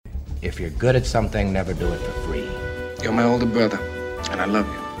If you're good at something, never do it for free. You're my older brother, and I love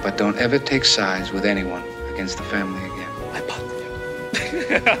you. But don't ever take sides with anyone against the family again. I bought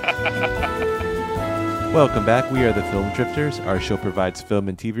you. Welcome back. We are the Film Drifters. Our show provides film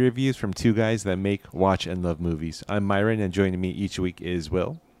and TV reviews from two guys that make, watch, and love movies. I'm Myron, and joining me each week is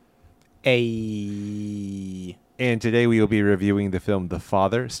Will. Hey. And today we will be reviewing the film The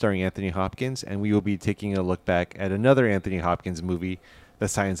Father, starring Anthony Hopkins, and we will be taking a look back at another Anthony Hopkins movie, The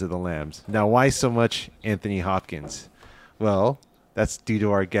Silence of the Lambs. Now, why so much Anthony Hopkins? Well, that's due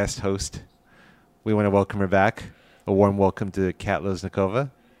to our guest host. We want to welcome her back. A warm welcome to Kat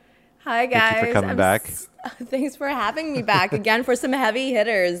Loznikova. Hi, guys. Thank you for coming back. Thanks for having me back again for some heavy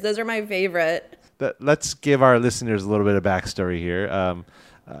hitters. Those are my favorite. Let's give our listeners a little bit of backstory here.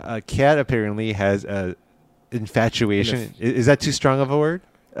 Kat apparently has a infatuation. Is that too strong of a word?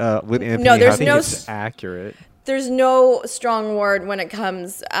 With Anthony No, there's Hopkins? It's accurate. There's no strong word when it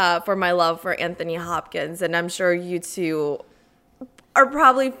comes for my love for Anthony Hopkins, and I'm sure you two are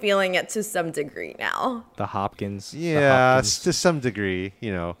probably feeling it to some degree now. The Hopkins. Yeah, to some degree,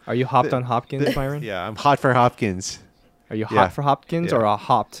 you know. Are you hopped on Hopkins, Byron? Yeah, I'm hot for Hopkins. Are you hot for Hopkins or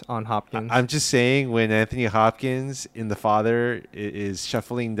hopped on Hopkins? I'm just saying, when Anthony Hopkins in The Father is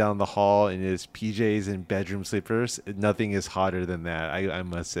shuffling down the hall in his PJs and bedroom slippers, nothing is hotter than that, I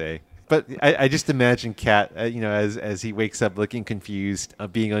must say. But I just imagine Kat, as he wakes up looking confused,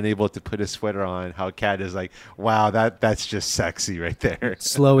 being unable to put his sweater on, how Kat is like, wow, that's just sexy right there.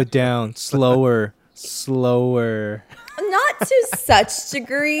 Slow it down. Slower. Not to such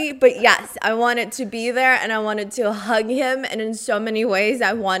degree, but yes, I wanted to be there and I wanted to hug him. And in so many ways,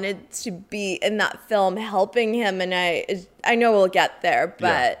 I wanted to be in that film helping him. And I know we'll get there,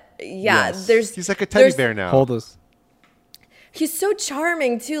 but Yes. He's like a teddy bear now. Hold us. He's so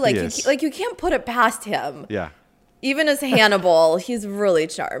charming too. Like, you can't put it past him. Yeah. Even as Hannibal, he's really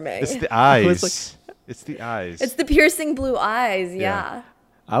charming. It's the eyes. It's the eyes. It's the piercing blue eyes. Yeah.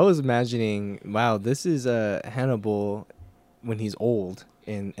 I was imagining, wow, this is Hannibal when he's old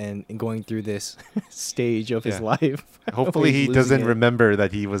and going through this stage of his life. Hopefully he doesn't remember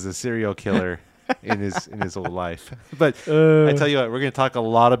that he was a serial killer in his old life. But I tell you what, we're going to talk a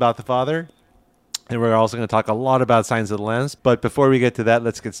lot about The Father, and we're also going to talk a lot about Silence of the Lambs. But before we get to that,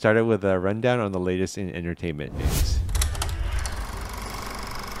 let's get started with a rundown on the latest in entertainment news.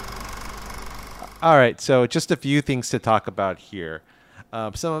 All right, so just a few things to talk about here.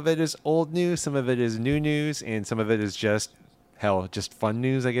 Some of it is old news, some of it is new news, and some of it is just fun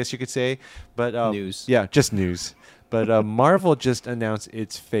news, I guess you could say. But news. Yeah, just news. But Marvel just announced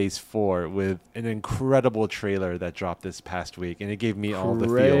its Phase 4 with an incredible trailer that dropped this past week, and it gave me all the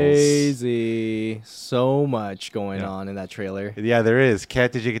feels. Crazy. So much going on in that trailer. Yeah, there is.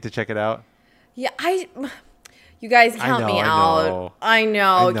 Kat, did you get to check it out? Yeah, you guys count me out. I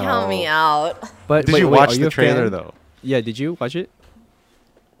know. Count me out. But did you watch the trailer, though? Yeah, did you watch it?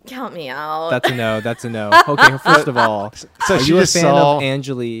 Count me out. That's a no. Okay, first of all, so are she you a just fan saw... of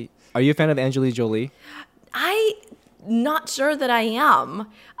Angelina? Are you a fan of Angelina Jolie? I'm not sure that I am.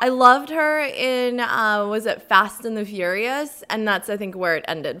 I loved her in, was it Fast and the Furious? And that's, I think, where it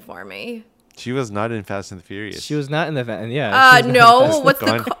ended for me. She was not in Fast and the Furious. She was not in the no. What's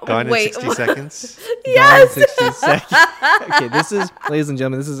Gone in 60 seconds? Yes. Gone in 60 seconds. Okay, this is, ladies and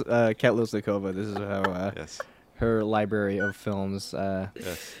gentlemen, this is Kat Loznikova. This is how her library of films.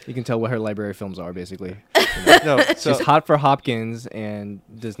 You can tell what her library of films are, basically. She's hot for Hopkins and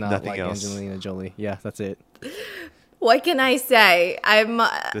does not like Angelina Jolie. Yeah, that's it. What can I say?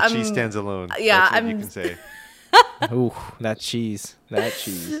 The cheese stands alone. Yeah, that's what you can say. Ooh, that cheese.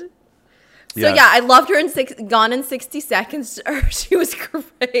 So I loved her in Gone in 60 Seconds. She was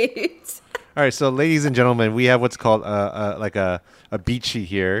great. All right, so ladies and gentlemen, we have what's called a beat sheet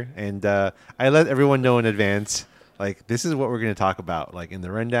here, and I let everyone know in advance. Like, this is what we're going to talk about, like in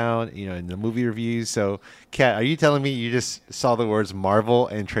the rundown, in the movie reviews. So, Kat, are you telling me you just saw the words Marvel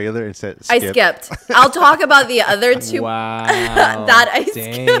and trailer and said skip? I skipped. I'll talk about the other two. Wow. That I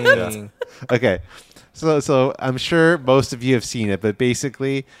skipped. Yeah. Okay. So I'm sure most of you have seen it, but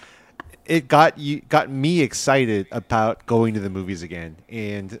basically it got me excited about going to the movies again.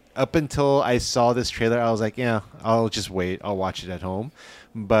 And up until I saw this trailer, I was like, yeah, I'll just wait. I'll watch it at home.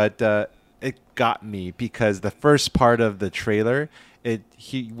 But it got me because the first part of the trailer,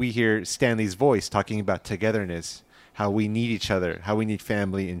 we hear Stanley's voice talking about togetherness, how we need each other, how we need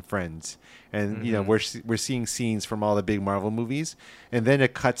family and friends. And you know, we're seeing scenes from all the big Marvel movies, and then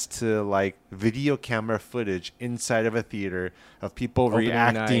it cuts to like video camera footage inside of a theater of people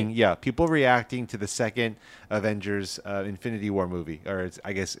reacting. Night. Yeah, people reacting to the second Avengers Infinity War movie, or it's,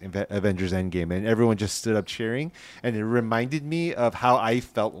 I guess, Avengers Endgame, and everyone just stood up cheering, and it reminded me of how I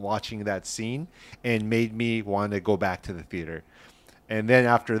felt watching that scene, and made me want to go back to the theater. And then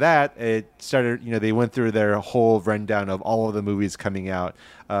after that, it started, you know, they went through their whole rundown of all of the movies coming out,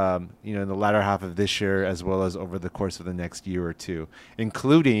 you know, in the latter half of this year, as well as over the course of the next year or two,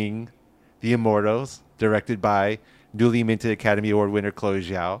 including The Immortals, directed by newly minted Academy Award winner Chloe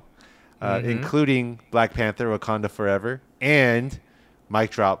Zhao, including Black Panther, Wakanda Forever, and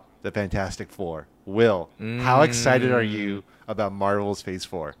Mic Drop, The Fantastic Four. Will, how excited are you about Marvel's Phase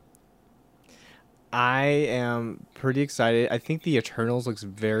 4? I am pretty excited. I think the Eternals looks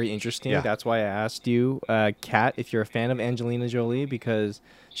very interesting. Yeah. That's why I asked you, Kat, if you're a fan of Angelina Jolie, because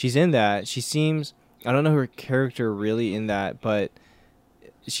she's in that. She seems, I don't know her character really in that, but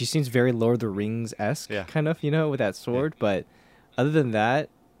she seems very Lord of the Rings-esque, kind of, you know, with that sword. But other than that,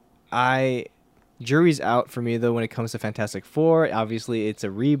 jury's out for me, though, when it comes to Fantastic Four. Obviously, it's a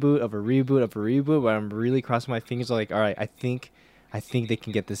reboot of a reboot of a reboot, but I'm really crossing my fingers like, all right, I think they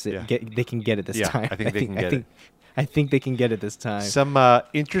can get this. They can get it this time. I think they can get it. I think they can get it this time. Some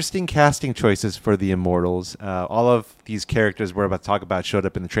interesting casting choices for the Immortals. All of these characters we're about to talk about showed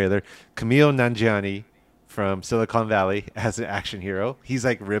up in the trailer. Kumail Nanjiani from Silicon Valley as an action hero. He's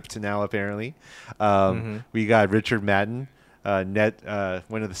like ripped now, apparently. We got Richard Madden, Ned,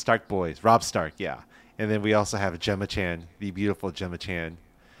 one of the Stark boys, Rob Stark, and then we also have Gemma Chan, the beautiful Gemma Chan.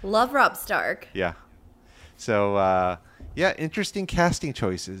 Love Rob Stark. Yeah. So. Interesting casting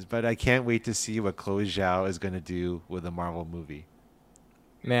choices, but I can't wait to see what Chloe Zhao is going to do with a Marvel movie.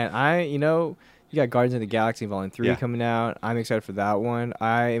 Man, you got Guardians of the Galaxy Volume 3 coming out. I'm excited for that one.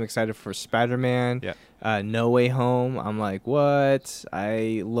 I am excited for Spider-Man. No Way Home. I'm like, what?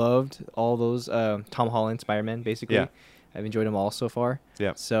 I loved all those Tom Holland Spider-Man, basically. I've enjoyed them all so far.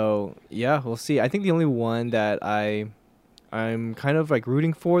 So, we'll see. I think the only one that I'm kind of like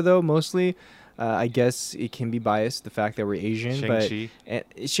rooting for, though, mostly... I guess it can be biased, the fact that we're Asian.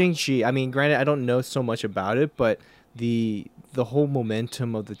 Shang-Chi. I mean, granted, I don't know so much about it, but the whole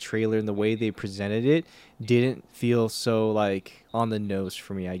momentum of the trailer and the way they presented it didn't feel so, like, on the nose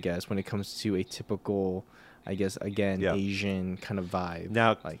for me, I guess, when it comes to a typical, I guess, again, Asian kind of vibe.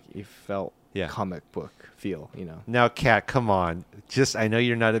 Now, like, it felt comic book feel, you know. Now, Kat, come on. I know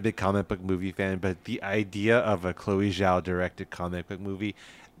you're not a big comic book movie fan, but the idea of a Chloe Zhao directed comic book movie...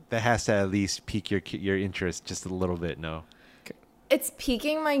 that has to at least pique your interest just a little bit, no? It's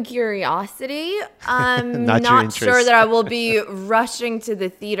piquing my curiosity. I'm not sure that I will be rushing to the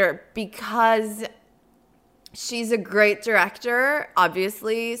theater because she's a great director,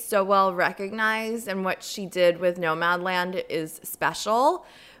 obviously, so well recognized, and what she did with Nomadland is special.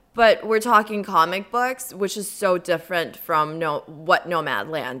 But we're talking comic books, which is so different from what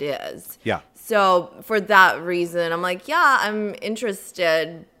Nomadland is. So for that reason, I'm like, I'm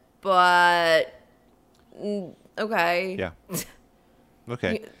interested. But okay.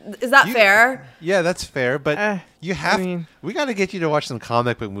 Okay. Is that fair? Yeah, that's fair. But we got to get you to watch some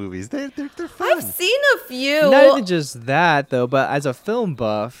comic book movies. They're fun. I've seen a few. Not even just that, though. But as a film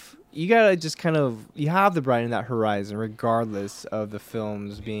buff, you gotta just you have to brighten that horizon, regardless of the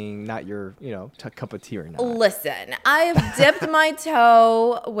films being not your cup of tea or not. Listen, I've dipped my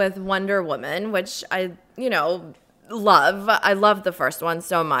toe with Wonder Woman, which I love. I love the first one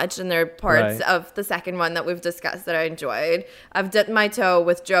so much, and there are parts of the second one that we've discussed that I enjoyed. I've dipped my toe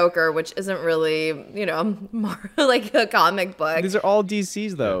with Joker, which isn't really, more like a comic book. These are all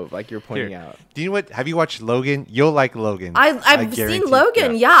DCs, though, like you're pointing out. Do you know what? Have you watched Logan? You'll like Logan. I've seen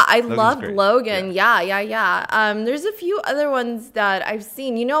Logan. I loved Logan. There's a few other ones that I've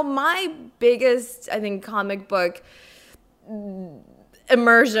seen. My biggest, I think, comic book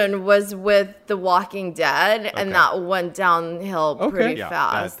immersion was with The Walking Dead, and that went downhill pretty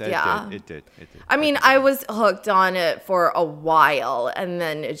fast. It did. I mean, I was hooked on it for a while, and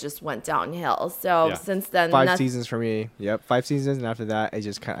then it just went downhill. So since then, 5 seasons for me. 5 seasons, and after that,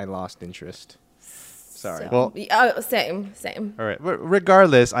 I lost interest. Sorry. Same. All right.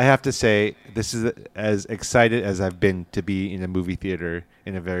 Regardless, I have to say this is as excited as I've been to be in a movie theater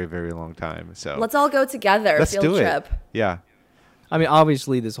in a very, very long time. So let's all go together. Let's field do trip. It. Yeah. I mean,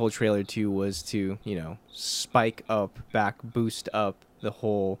 obviously, this whole trailer, too, was to, boost up the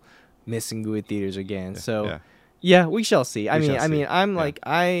whole missing movie theaters again. So, we shall see.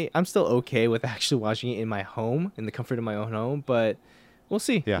 I'm still okay with actually watching it in my home, in the comfort of my own home, but we'll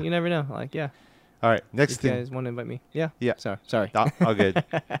see. You never know. All right, next thing. You guys want to invite me? Yeah. Yeah. Sorry. All good.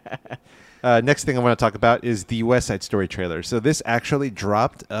 Next thing I want to talk about is the West Side Story trailer. So this actually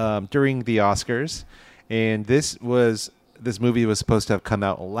dropped during the Oscars, and this movie was supposed to have come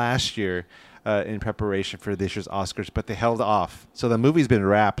out last year in preparation for this year's Oscars, but they held off. So the movie's been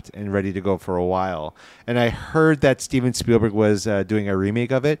wrapped and ready to go for a while. And I heard that Steven Spielberg was doing a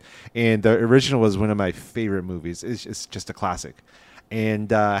remake of it, and the original was one of my favorite movies. It's just a classic.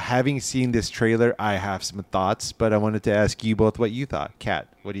 And having seen this trailer, I have some thoughts, but I wanted to ask you both what you thought. Kat,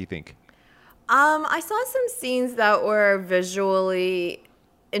 what do you think? I saw some scenes that were visually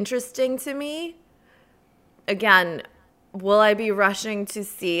interesting to me. Again, will I be rushing to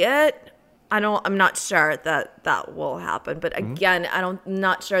see it? I'm not sure that will happen. But again, I'm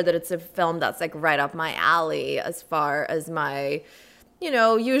not sure that it's a film that's like right up my alley as far as my,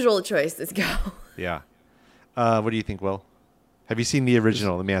 usual choices go. Yeah. What do you think, Will? Have you seen the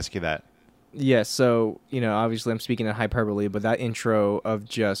original? Let me ask you that. Yes, so, obviously I'm speaking in hyperbole, but that intro of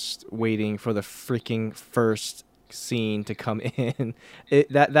just waiting for the freaking first scene to come in,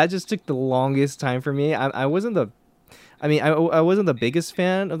 that just took the longest time for me. I wasn't the biggest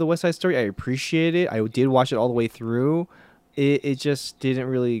fan of the West Side Story. I appreciate it. I did watch it all the way through. It just didn't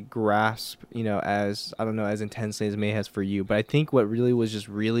really grasp, as intensely as it may has for you. But I think what really was just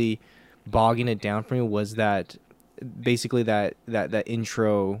really bogging it down for me was that basically that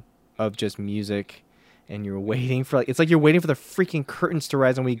intro of just music, and you're waiting for it's like you're waiting for the freaking curtains to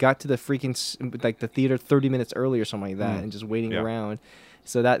rise, and we got to the freaking the theater 30 minutes early or something like that, and just waiting around.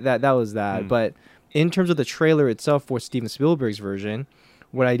 So that was that. But in terms of the trailer itself for Steven Spielberg's version,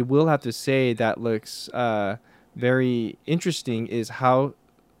 what I will have to say that looks very interesting is how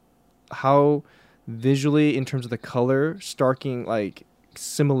visually, in terms of the color, starking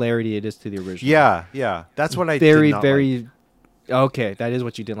similarity it is to the original. Yeah, that's what I did not like. Okay, that is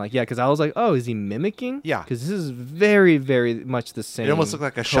what you didn't like. Yeah, because I was like, oh, is he mimicking? Yeah. Because this is very, very much the same. It almost looked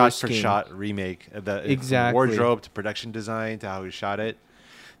like a shot-for-shot remake. Exactly. Wardrobe to production design to how he shot it.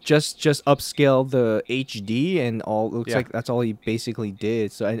 Just upscale the HD and all. Looks like that's all he basically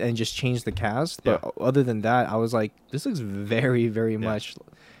did. So and just changed the cast. But other than that, I was like, this looks very, very much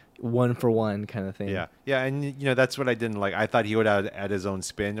one for one kind of thing. Yeah, and that's what I didn't like. I thought he would add his own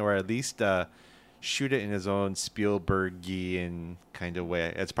spin, or at least shoot it in his own Spielbergian kind of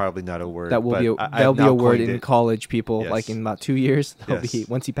way. It's probably not a word. That'll be a word in college, people. Yes. Like in about 2 years,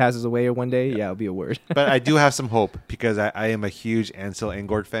 once he passes away or one day, it'll be a word. But I do have some hope because I am a huge Ansel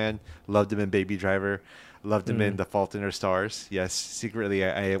Elgort fan. Loved him in Baby Driver. Loved him in The Fault in Our Stars. Yes, secretly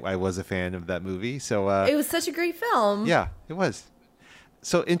I was a fan of that movie. So it was such a great film. Yeah, it was.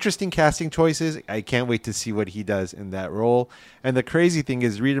 So interesting casting choices. I can't wait to see what he does in that role. And the crazy thing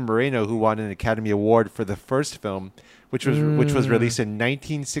is Rita Moreno, who won an Academy Award for the first film, which was released in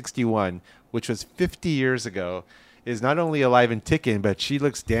 1961, which was 50 years ago, is not only alive and ticking, but she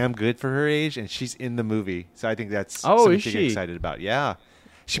looks damn good for her age, and she's in the movie. So I think that's something to get excited about. Yeah.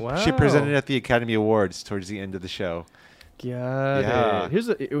 She presented at the Academy Awards towards the end of the show. Got it.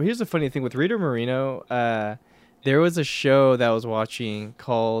 Here's the funny thing with Rita Moreno. There was a show that I was watching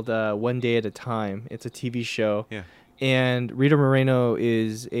called One Day at a Time. It's a TV show. Yeah. And Rita Moreno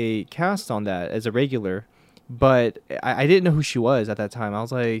is a cast on that as a regular. But I didn't know who she was at that time. I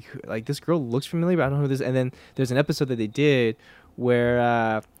was like, this girl looks familiar, but I don't know who this is. And then there's an episode that they did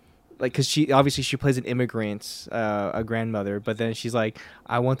where, because she plays an immigrant, a grandmother. But then she's like,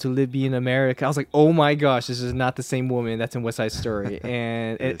 I want to be in America. I was like, oh my gosh, this is not the same woman that's in West Side Story.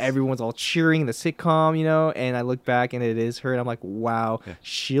 And everyone's all cheering the sitcom, And I look back and it is her. And I'm like, wow,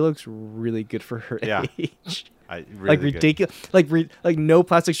 she looks really good for her age. Ridiculous. Like no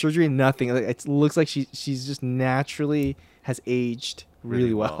plastic surgery, nothing. It looks like she's just naturally has aged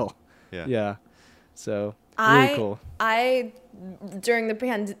really well. Yeah. So really cool. I during the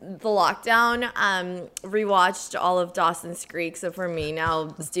lockdown, rewatched all of Dawson's Creek. So for me now,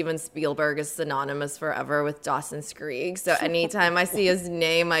 Steven Spielberg is synonymous forever with Dawson's Creek. So anytime I see his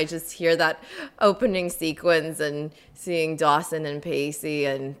name, I just hear that opening sequence and seeing Dawson and Pacey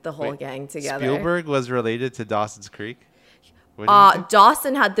and the whole gang together. Spielberg was related to Dawson's Creek?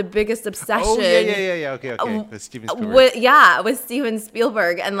 Dawson had the biggest obsession. Oh, yeah. Okay. With Steven Spielberg. With Steven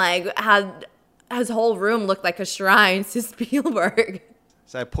Spielberg, and had his whole room looked like a shrine to Spielberg.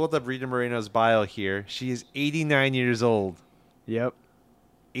 So I pulled up Rita Moreno's bio here. She is 89 years old. Yep.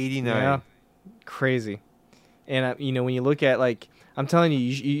 89. Yeah. Crazy. And when you look at I'm telling you,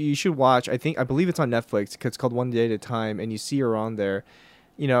 you should watch. I believe it's on Netflix. It's called One Day at a Time, and you see her on there.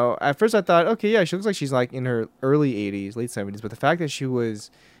 At first I thought, okay, yeah, she looks like she's in her early 80s, late 70s. But the fact that she was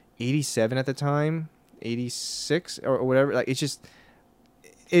 87 at the time, 86 or whatever, it's just.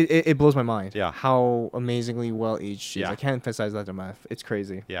 It blows my mind. Yeah. How amazingly well aged she is. Yeah. I can't emphasize that enough. It's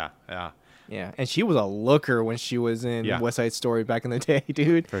crazy. Yeah. Yeah. And she was a looker when she was in West Side Story back in the day,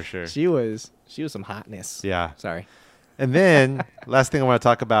 dude. For sure. She was some hotness. Yeah. Sorry. And then last thing I want to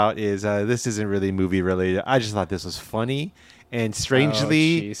talk about is this isn't really movie related. I just thought this was funny and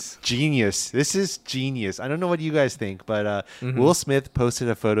strangely genius. This is genius. I don't know what you guys think, but Will Smith posted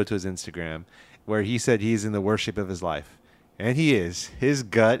a photo to his Instagram where he said he's in the worst shape of his life. And he is. His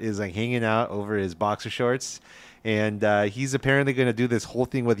gut is like hanging out over his boxer shorts. And he's apparently going to do this whole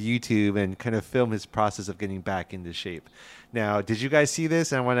thing with YouTube and kind of film his process of getting back into shape. Now, did you guys see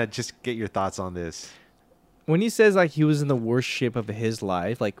this? I want to just get your thoughts on this. When he says like he was in the worst shape of his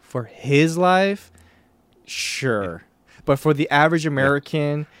life, like for his life, sure. But for the average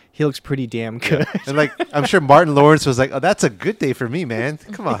American, he looks pretty damn good. Yeah. And like, I'm sure Martin Lawrence was like, "Oh, that's a good day for me, man.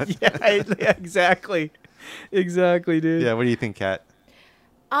 Come on." Yeah, exactly. Exactly, dude. Yeah, what do you think, Kat?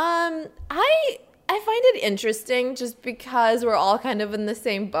 I find it interesting just because we're all kind of in the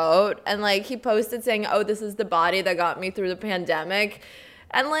same boat. And like he posted saying, "Oh, this is the body that got me through the pandemic."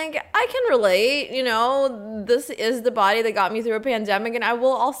 And like I can relate, you know, this is the body that got me through a pandemic, and I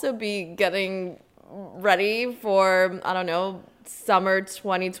will also be getting ready for, I don't know, summer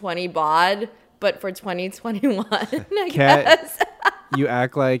 2020 bod, but for 2021, I guess. You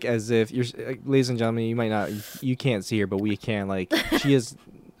act like as if you're, ladies and gentlemen, you can't see her, but we can. Like, she is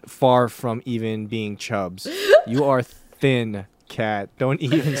far from even being chubs. You are thin, Kat. Don't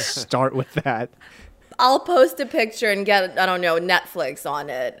even start with that. I'll post a picture and get, I don't know, Netflix on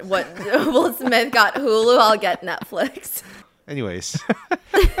it. What Will Smith got Hulu, I'll get Netflix. Anyways.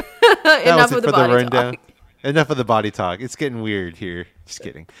 Enough of the body talk. Enough of the body talk. It's getting weird here. Just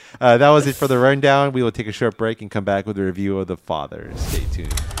kidding. That was it for the rundown. We will take a short break and come back with a review of The Father. Stay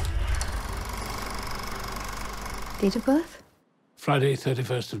tuned. Date of birth? Friday,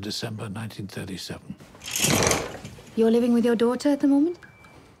 31st of December, 1937. You're living with your daughter at the moment?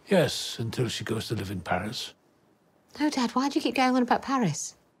 Yes, until she goes to live in Paris. No, Dad, why do you keep going on about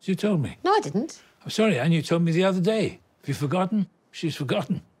Paris? You told me. No, I didn't. I'm sorry, Anne, you told me the other day. Have you forgotten? She's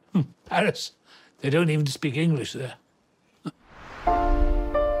forgotten. Paris. They don't even speak English there.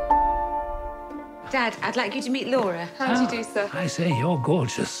 Dad, I'd like you to meet Laura. How do you do, sir? I say, you're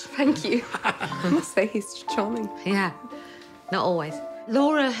gorgeous. Thank you. I must say he's charming. Yeah, not always.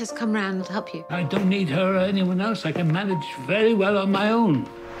 Laura has come round to help you. I don't need her or anyone else. I can manage very well on my own.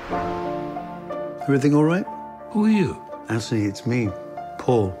 Everything all right? Who are you? Anthony, it's me,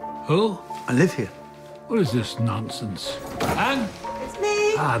 Paul. Who? I live here. What is this nonsense? Anne? It's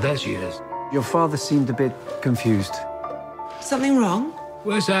me. Ah, there she is. Your father seemed a bit confused. Something wrong?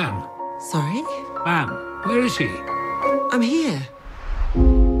 Where's Anne? Sorry? Anne, where is she? I'm here.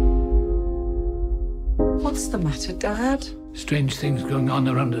 What's the matter, Dad? Strange things going on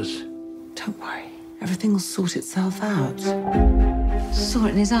around us. Don't worry. Everything will sort itself out. Saw it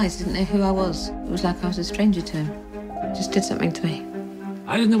in his eyes, didn't know who I was. It was like I was a stranger to him. Just did something to me.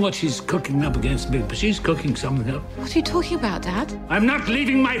 I don't know what she's cooking up against me, but she's cooking something up. What are you talking about, Dad? I'm not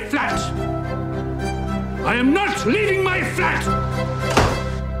leaving my flat! I am not leaving my flat!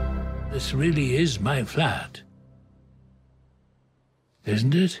 This really is my flat.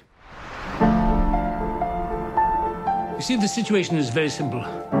 Isn't it? You see, the situation is very simple.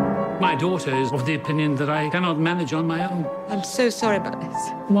 My daughter is of the opinion that I cannot manage on my own. I'm so sorry about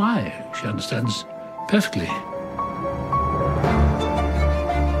this. Why? She understands perfectly.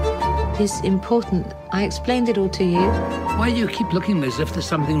 It's important. I explained it all to you. Why do you keep looking as if there's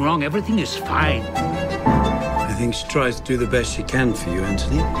something wrong? Everything is fine. I think she tries to do the best she can for you,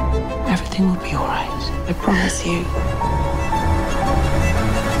 Anthony. Everything will be all right. I promise you.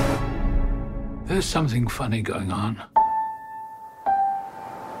 There's something funny going on.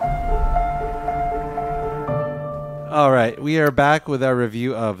 All right, we are back with our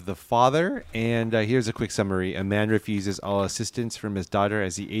review of The Father, and here's a quick summary. A man refuses all assistance from his daughter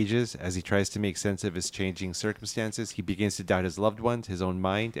as he ages. As he tries to make sense of his changing circumstances, he begins to doubt his loved ones, his own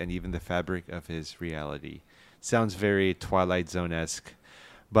mind, and even the fabric of his reality. Sounds very Twilight Zone-esque.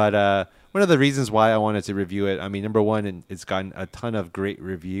 But one of the reasons why I wanted to review it, I mean, number one, it's gotten a ton of great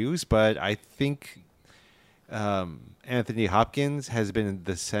reviews, but I think Anthony Hopkins has been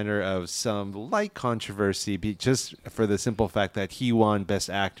the center of some light controversy just for the simple fact that he won Best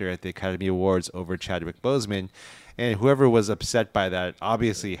Actor at the Academy Awards over Chadwick Boseman. And whoever was upset by that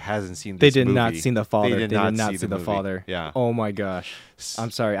obviously hasn't seen They this did movie. not see the father. They did not see the the father. movie. Yeah. Oh my gosh.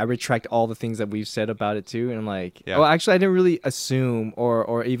 I'm sorry. I retract all the things that we've said about it too. And I'm like, Yeah. well, actually, I didn't really assume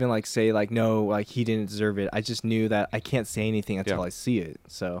or even like say like, no, like he didn't deserve it. I just knew that I can't say anything until I see it.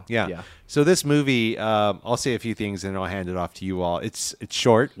 So yeah. So this movie, I'll say a few things and I'll hand it off to you all. It's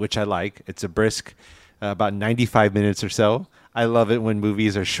short, which I like. It's a brisk, about 95 minutes or so. I love it when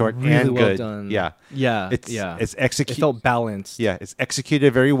movies are short really and well good. done. Yeah. It's executed. It felt balanced. Yeah, it's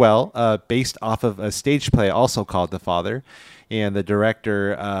executed very well, based off of a stage play also called The Father. And the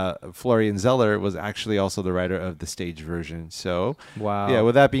director, Florian Zeller, was actually also the writer of the stage version. So, wow. Yeah,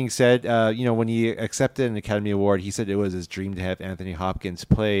 with that being said, when he accepted an Academy Award, he said it was his dream to have Anthony Hopkins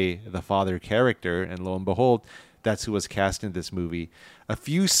play the father character. And lo and behold, that's who was cast in this movie. A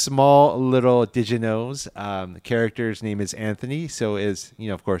few small little did you knows. The character's name is Anthony, so is,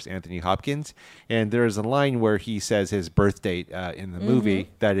 of course, Anthony Hopkins. And there's a line where he says his birth date in the movie.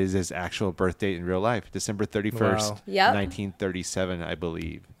 That is his actual birth date in real life, December 31st, 1937, I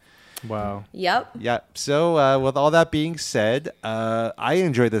believe. Wow. Yep. Yeah. So with all that being said, I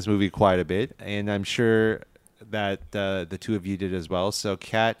enjoyed this movie quite a bit, and I'm sure that the two of you did as well. So,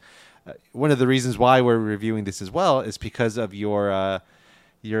 Kat, one of the reasons why we're reviewing this as well is because of your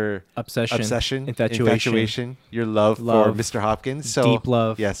obsession, infatuation, your love for Mr. Hopkins. So deep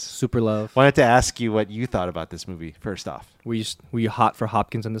love, yes, super love. Wanted to ask you what you thought about this movie. First off, were you hot for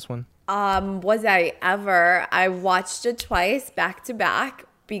Hopkins on this one? Was I ever? I watched it twice, back to back,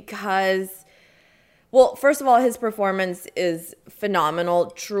 because, well, first of all, his performance is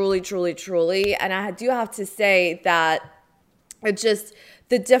phenomenal, truly, truly, truly, and I do have to say that it just.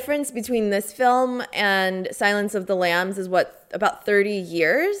 The difference between this film and Silence of the Lambs is about 30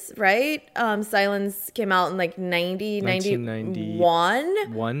 years, right? Silence came out in like 1991.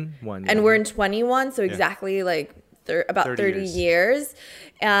 And we're in 21, so exactly about 30 years.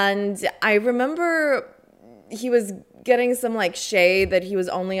 And I remember he was getting some like shade that he was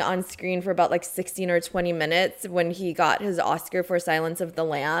only on screen for about like 16 or 20 minutes when he got his Oscar for Silence of the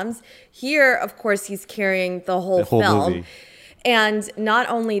Lambs. Here, of course, he's carrying the whole film. Movie. And not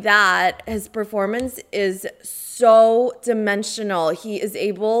only that, his performance is so dimensional. He is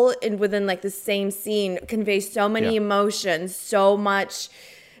able, within like the same scene, convey so many emotions, so much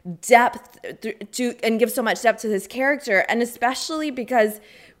depth and give so much depth to his character. And especially because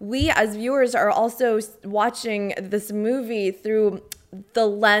we as viewers are also watching this movie through the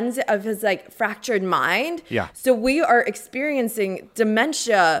lens of his like fractured mind. Yeah. So we are experiencing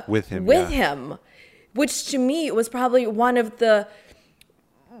dementia with him. Which to me was probably one of the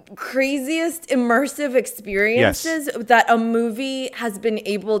craziest immersive experiences that a movie has been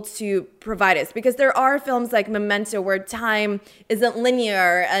able to provide us. Because there are films like Memento where time isn't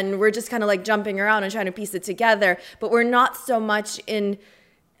linear and we're just kind of like jumping around and trying to piece it together. But we're not so much in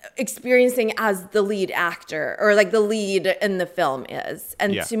experiencing as the lead actor or like the lead in the film is.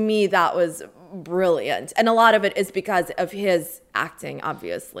 And to me, that was brilliant. And a lot of it is because of his acting,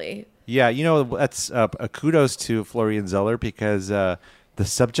 obviously. Yeah, that's a kudos to Florian Zeller because the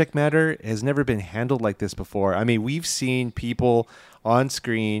subject matter has never been handled like this before. I mean, we've seen people on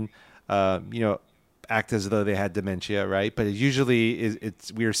screen, act as though they had dementia, right? But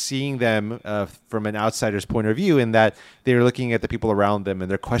we're seeing them from an outsider's point of view in that they're looking at the people around them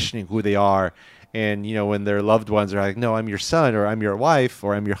and they're questioning who they are. And, when their loved ones are like, no, I'm your son or I'm your wife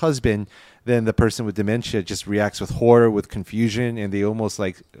or I'm your husband, then the person with dementia just reacts with horror, with confusion, and they almost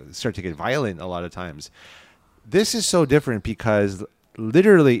like start to get violent a lot of times. This is so different because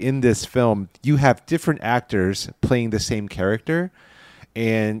literally in this film, you have different actors playing the same character,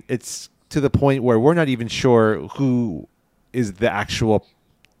 and it's to the point where we're not even sure who is the actual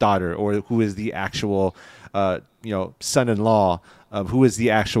daughter or who is the actual, son-in-law, who is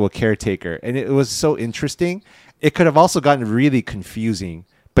the actual caretaker. And it was so interesting. It could have also gotten really confusing.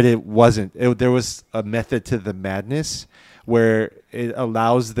 But it wasn't. There was a method to the madness where it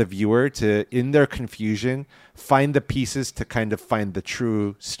allows the viewer to, in their confusion, find the pieces to kind of find the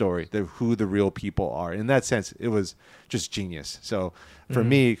true story, who the real people are. In that sense, it was just genius. So for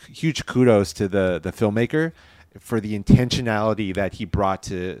me, huge kudos to the filmmaker for the intentionality that he brought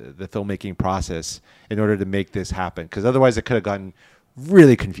to the filmmaking process in order to make this happen. Because otherwise it could have gotten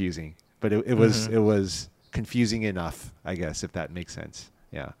really confusing. But it was confusing enough, I guess, if that makes sense.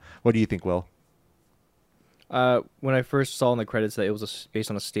 Yeah. What do you think, Will? When I first saw in the credits that it was based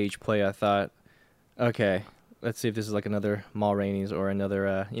on a stage play, I thought, okay, let's see if this is like another Ma Rainey's or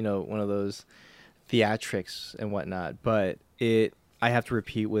another, one of those theatrics and whatnot. But I have to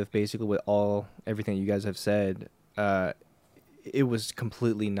repeat with everything you guys have said. It was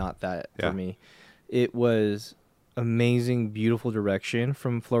completely not that for me. It was amazing, beautiful direction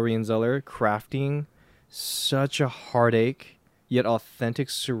from Florian Zeller, crafting such a heartache yet authentic,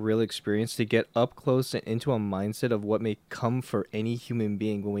 surreal experience to get up close and into a mindset of what may come for any human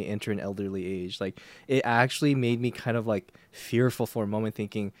being when we enter an elderly age. Like, it actually made me kind of like fearful for a moment,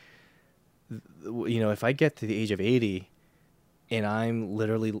 thinking, you know, if I get to the age of 80 and I'm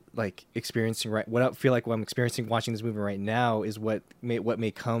literally like experiencing what I feel like what I'm experiencing watching this movie right now is what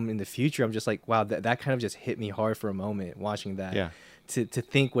may come in the future. I'm just like, wow, that kind of just hit me hard for a moment watching that. Yeah. To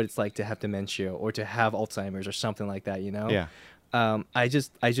think what it's like to have dementia or to have Alzheimer's or something like that, you know? Yeah. I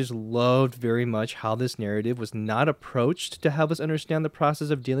just loved very much how this narrative was not approached to help us understand the process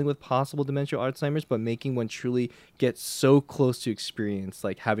of dealing with possible dementia or Alzheimer's, but making one truly get so close to experience,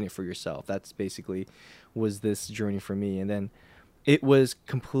 like having it for yourself. That's basically was this journey for me. And then it was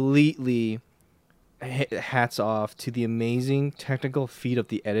completely hats off to the amazing technical feat of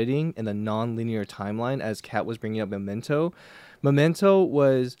the editing and the non-linear timeline, as Kat was bringing up Memento. Memento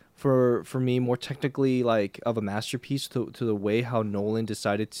was, for me, more technically like of a masterpiece to the way how Nolan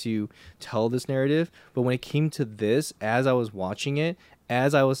decided to tell this narrative. But when it came to this, as I was watching it,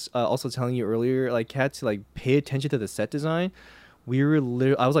 as I was also telling you earlier, like, Kat, to like pay attention to the set design,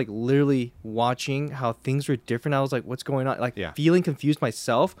 I was like literally watching how things were different. I was like, what's going on? Like, feeling confused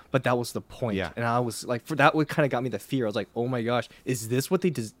myself, but that was the point. Yeah. And I was like, for that, what kind of got me the fear. I was like, oh my gosh, is this what they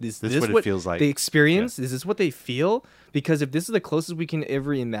is this what it feels like? They experience? Yeah. Is this what they feel? Because if this is the closest we can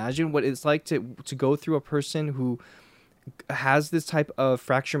ever imagine what it's like to go through a person who has this type of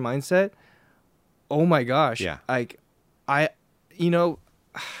fracture mindset, oh my gosh. Yeah. Like,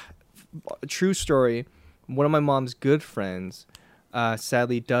 true story, one of my mom's good friends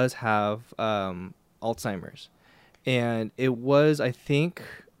sadly does have Alzheimer's, and it was, I think,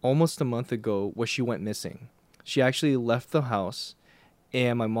 almost a month ago where she went missing. She actually left the house,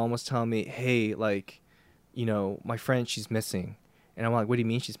 and my mom was telling me, hey, like, you know, my friend, she's missing. And I'm like, what do you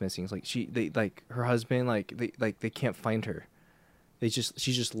mean she's missing? It's like her husband, they can't find her.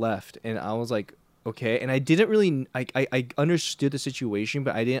 She just left. And I was like, okay. And I didn't really, I understood the situation,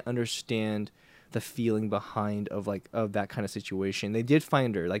 but I didn't understand the feeling behind of that kind of situation. They did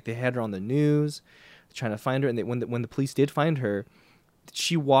find her. Like, they had her on the news trying to find her. And when the police did find her,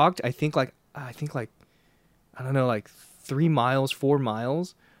 she walked, I think like, I don't know, like 4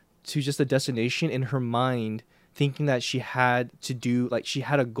 miles to just a destination in her mind, thinking that she had to do, like, she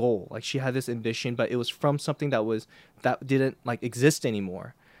had a goal, like she had this ambition, but it was from something that didn't like exist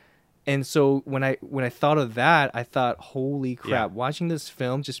anymore. And so when I thought of that, I thought, holy crap, watching this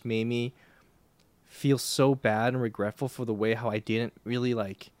film just made me feel so bad and regretful for the way how I didn't really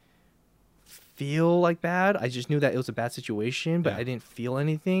like feel like bad. I just knew that it was a bad situation, but I didn't feel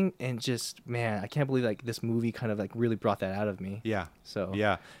anything. And just, man, I can't believe like this movie kind of like really brought that out of me. Yeah. So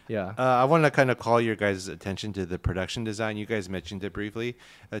yeah. I want to kind of call your guys' attention to the production design. You guys mentioned it briefly.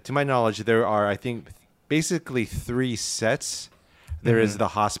 To my knowledge, there are, I think, basically 3 sets. There is the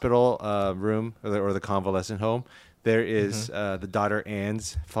hospital room or the convalescent home. There is the daughter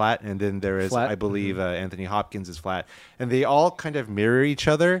Anne's flat, and then there is, I believe, Anthony Hopkins' flat. And they all kind of mirror each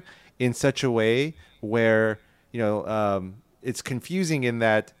other in such a way where, you know, it's confusing in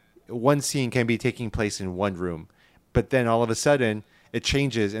that one scene can be taking place in one room, but then all of a sudden it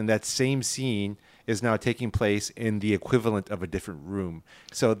changes, and that same scene is now taking place in the equivalent of a different room.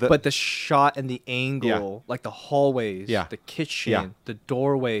 So but the shot and the angle, like the hallways, the kitchen, the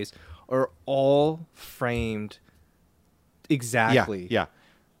doorways, are all framed exactly. Yeah.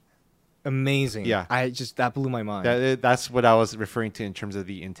 Amazing. Yeah. That blew my mind. That's what I was referring to in terms of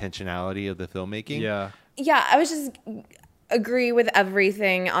the intentionality of the filmmaking. Yeah, I was just agree with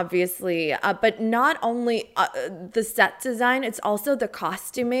everything, obviously, but not only the set design, it's also the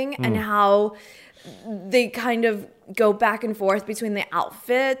costuming and how they kind of go back and forth between the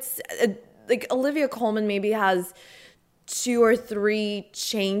outfits. Like, Olivia Colman maybe has 2 or 3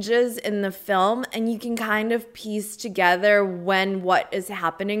 changes in the film, and you can kind of piece together what is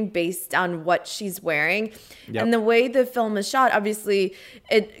happening based on what she's wearing. And the way the film is shot, obviously,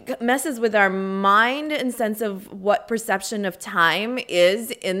 it messes with our mind in sense of what perception of time is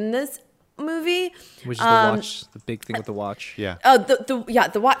in this movie, which is the watch, the big thing with the watch.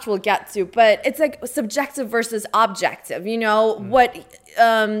 The watch we'll get to, but it's like subjective versus objective, you know. What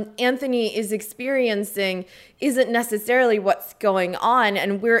Anthony is experiencing isn't necessarily what's going on,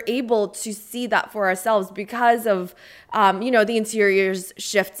 and we're able to see that for ourselves because of the interiors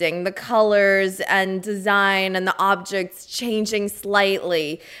shifting, the colors and design and the objects changing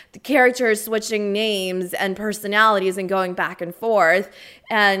slightly, the characters switching names and personalities and going back and forth,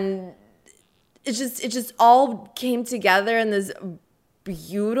 and it just all came together in this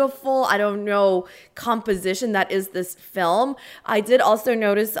beautiful, I don't know, composition that is this film. I did also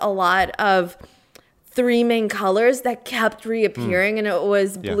notice a lot of three main colors that kept reappearing, and it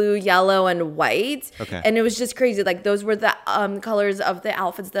was blue, yellow, and white. Okay. And it was just crazy. Like those were the colors of the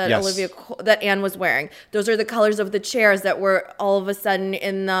outfits that that Anne was wearing. Those are the colors of the chairs that were all of a sudden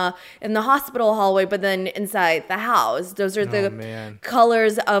in the hospital hallway, but then inside the house. Those are the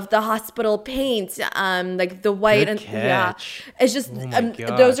colors of the hospital paint, like the white It's just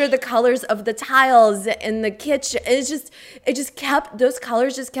those are the colors of the tiles in the kitchen. Those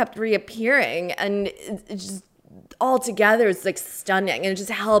colors just kept reappearing, and it just all together it's like stunning, and it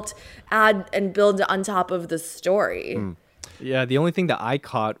just helped add and build on top of the story. Yeah, the only thing that I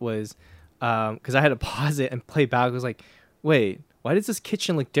caught was because I had to pause it and play back. I was like, wait, why does this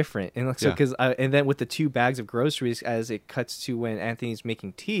kitchen look different? And and then with the 2 bags of groceries, as it cuts to when Anthony's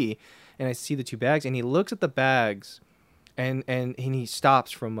making tea, and I see the 2 bags, and he looks at the bags, and he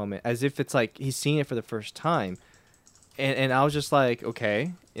stops for a moment, as if it's like he's seeing it for the first time. And I was just like,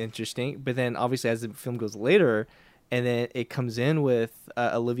 okay, interesting. But then obviously as the film goes later, and then it comes in with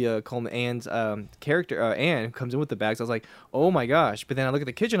Olivia Colman, Anne's character, Anne, who comes in with the bags. I was like, oh my gosh. But then I look at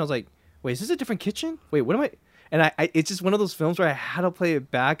the kitchen. I was like, wait, is this a different kitchen? Wait, what am I? And I it's just one of those films where I had to play it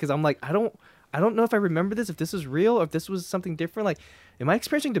back because I'm like, I don't know if I remember this, if this was real, or if this was something different. Like, am I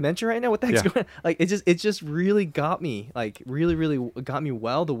experiencing dementia right now? What the heck's going on? Like, it just really got me. Like, really, really got me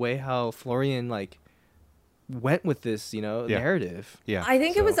well, the way how Florian, like, went with this, narrative. I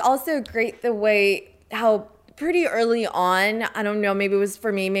think it was also great the way how pretty early on, I don't know, maybe it was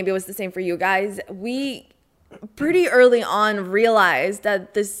for me, maybe it was the same for you guys, we pretty early on realized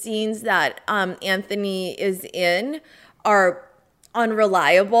that the scenes that Anthony is in are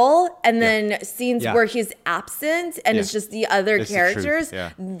unreliable, and then scenes where he's absent and it's just the other characters,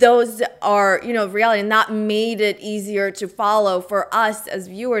 those are reality, and that made it easier to follow for us as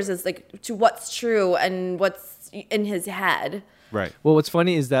viewers, as like to what's true and what's in his head. Right. Well, what's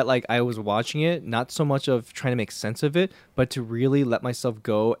funny is that like I was watching it not so much of trying to make sense of it, but to really let myself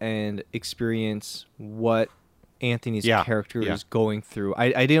go and experience what Anthony's character is going through.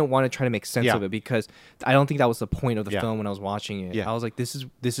 I didn't want to try to make sense of it, because I don't think that was the point of the film when I was watching it. I was like, this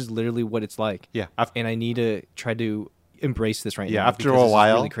is literally what it's like. And I need to try to embrace this right now. After a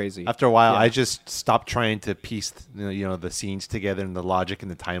while, really crazy. After a while, I just stopped trying to piece the scenes together and the logic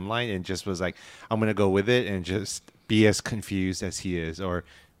and the timeline, and just was like, I'm gonna go with it and just be as confused as he is, or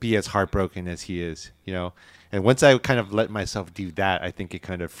be as heartbroken as he is. And once I kind of let myself do that, I think it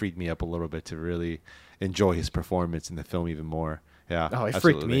kind of freed me up a little bit to really enjoy his performance in the film even more. Yeah. Oh, it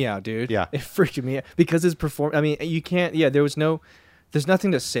freaked me out, dude. Yeah. It freaked me out because his performance, I mean, you can't, there's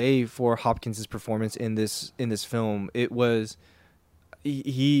nothing to say for Hopkins' performance in this film. It was,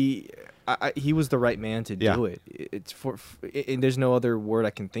 he was the right man to do it. It's and there's no other word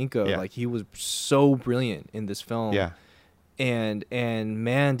I can think of. Like, he was so brilliant in this film. Yeah. And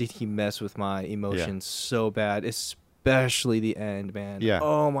man, did he mess with my emotions so bad, especially the end, man. Yeah.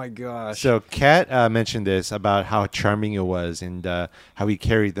 Oh my gosh. So Kat mentioned this about how charming it was, and how he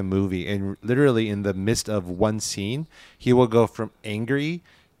carried the movie. And literally in the midst of one scene, he will go from angry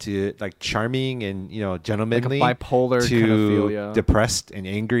to like charming and gentlemanly, like a bipolar to kind of feel, depressed and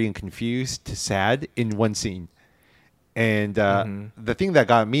angry and confused to sad in one scene. And the thing that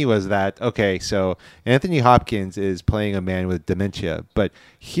got me was that, okay, so Anthony Hopkins is playing a man with dementia, but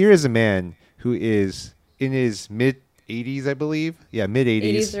here is a man who is in his mid-80s, I believe. Yeah, mid-80s.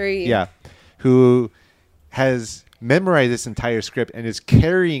 83. Yeah, who has memorized this entire script and is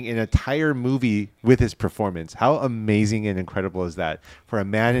carrying an entire movie with his performance. How amazing and incredible is that for a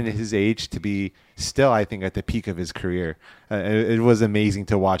man in his age to be still, I think, at the peak of his career? It was amazing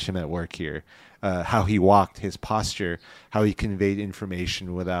to watch him at work here. How he walked, his posture, how he conveyed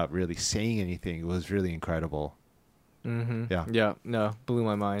information without really saying anything. It was really incredible. Mm-hmm. Yeah. Yeah. No, blew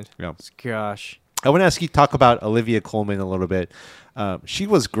my mind. Yeah. Gosh. I want to ask you to talk about Olivia Colman a little bit. She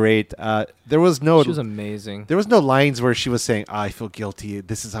was great. She was amazing. There was no lines where she was saying, I feel guilty,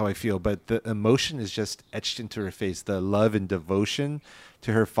 this is how I feel. But the emotion is just etched into her face. The love and devotion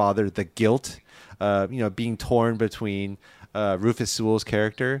to her father, the guilt, being torn between Rufus Sewell's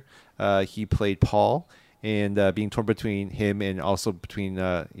character. He played Paul, and being torn between him and also between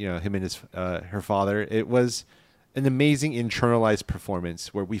him and her father. It was an amazing internalized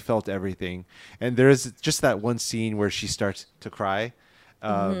performance where we felt everything. And there's just that one scene where she starts to cry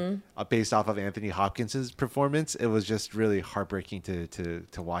based off of Anthony Hopkins' performance. It was just really heartbreaking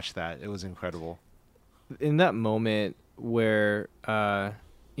to watch that. It was incredible. In that moment where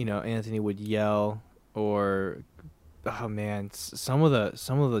Anthony would yell, or oh man, some of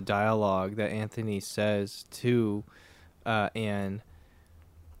the dialogue that Anthony says to Anne,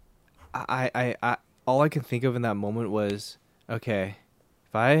 I all I can think of in that moment was, okay,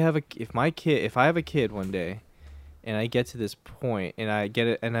 if I have a kid one day, and I get to this point, and I get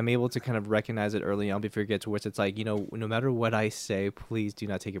it, and I'm able to kind of recognize it early on before it gets worse. It's like, you know, no matter what I say, please do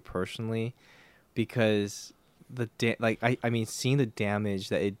not take it personally, because I mean, seeing the damage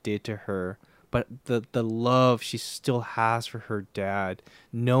that it did to her, but the love she still has for her dad,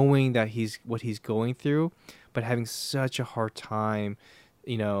 knowing that what he's going through, but having such a hard time,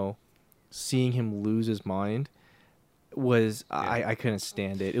 you know, seeing him lose his mind was I couldn't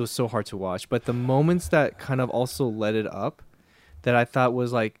stand it. It was so hard to watch. But the moments that kind of also led it up that I thought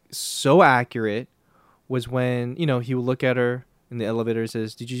was like so accurate was when, you know, he would look at her in the elevator and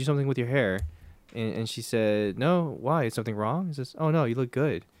says, "Did you do something with your hair?" And she said, "No, why? Is something wrong?" He says, "Oh no, you look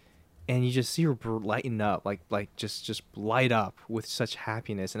good." And you just see her lighten up, like just light up with such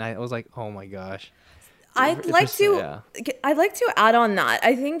happiness. And I was like, oh my gosh. I'd like to add on that.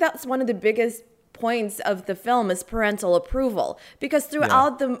 I think that's one of the biggest points of the film is parental approval, because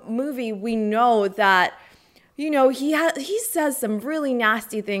throughout the movie we know that, you know, he says some really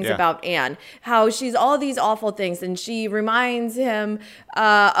nasty things about Anne, how she's all these awful things, and she reminds him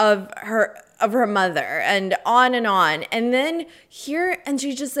of her mother, and on, and then and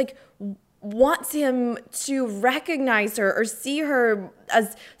she just like wants him to recognize her or see her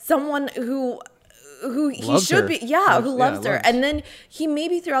as someone who he should be, who loves her. And then he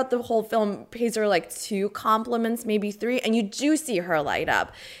maybe throughout the whole film pays her like 2 compliments, maybe 3, and you do see her light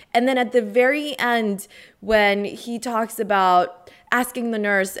up. And then at the very end, when he talks about asking the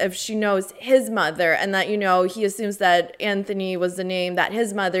nurse if she knows his mother, and that, you know, he assumes that Anthony was the name that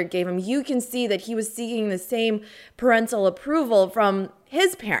his mother gave him, you can see that he was seeking the same parental approval from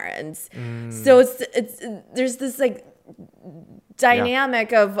his parents. So there's this like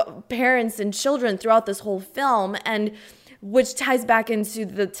dynamic of parents and children throughout this whole film, and which ties back into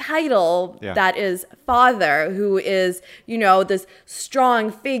the title that is Father, who is, you know, this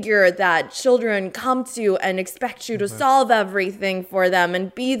strong figure that children come to and expect you to solve everything for them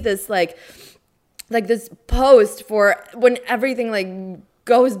and be this like this post for when everything like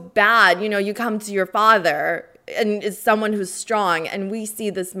goes bad, you know, you come to your father and is someone who's strong, and we see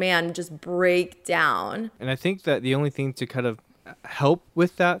this man just break down. And I think that the only thing to kind of help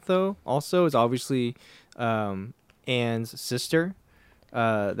with that though also is obviously Anne's sister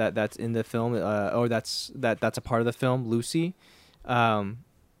that's in the film, or that's a part of the film, Lucy. I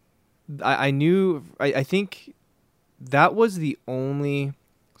think that was the only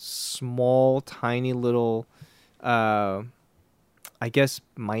small tiny little I guess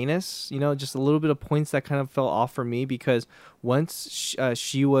minus, you know, just a little bit of points that kind of fell off for me, because once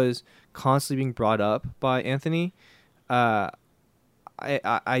she was constantly being brought up by Anthony,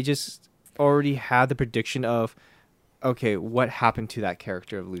 I just already had the prediction of, okay, what happened to that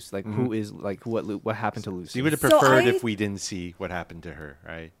character of Lucy? Like, who is, like, what happened to Lucy? You would have preferred if we didn't see what happened to her,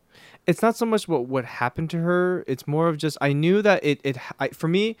 right? It's not so much what happened to her. It's more of just, I knew that for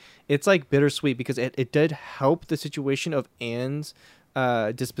me, it's like bittersweet, because it did help the situation of Anne's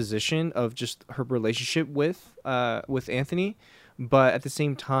disposition of just her relationship with Anthony. But at the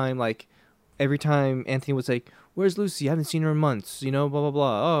same time, like, every time Anthony was like, "Where's Lucy? I haven't seen her in months," you know, blah, blah,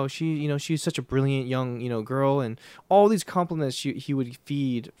 blah. "Oh, she, you know, she's such a brilliant young, you know, girl," and all these compliments he would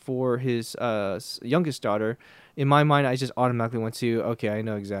feed for his youngest daughter. In my mind, I just automatically went to, okay, I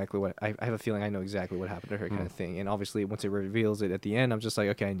know exactly what, I have a feeling I know exactly what happened to her, kind of thing. And obviously, once it reveals it at the end, I'm just like,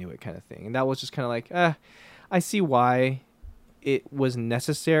 okay, I knew it, kind of thing. And that was just kind of like, I see why it was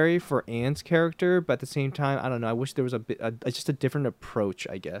necessary for Anne's character, but at the same time, I don't know, I wish there was just a different approach,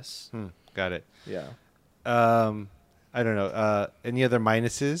 I guess. Got it. Yeah. I don't know. Any other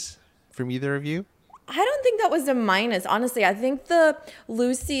minuses from either of you? I don't think that was a minus, honestly. I think the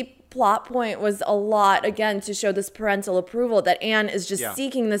Lucy plot point was a lot, again, to show this parental approval, that Anne is just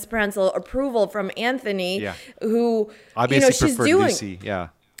seeking this parental approval from Anthony, who, obviously, you know, she's doing Lucy.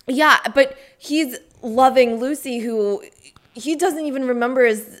 Yeah, but he's loving Lucy, who he doesn't even remember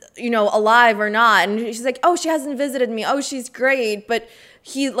is, you know, alive or not. And she's like, "Oh, she hasn't visited me. Oh, she's great." But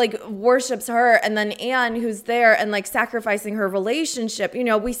he like worships her. And then Anne, who's there and like sacrificing her relationship, you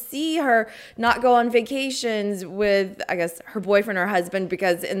know, we see her not go on vacations with, I guess, her boyfriend or husband,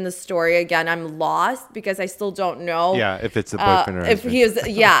 because in the story, again, I'm lost because I still don't know. Yeah, if it's a boyfriend or husband. If he is,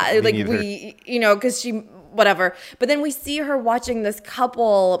 like we, you know, because she, whatever. But then we see her watching this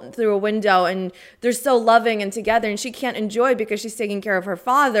couple through a window, and they're so loving and together, and she can't enjoy because she's taking care of her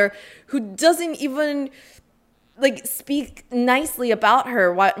father, who doesn't even like speak nicely about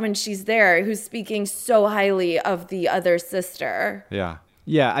her when she's there, who's speaking so highly of the other sister. Yeah.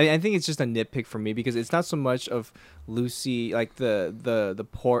 Yeah, I think it's just a nitpick for me because it's not so much of Lucy, like the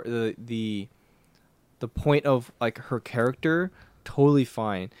point of like her character. Totally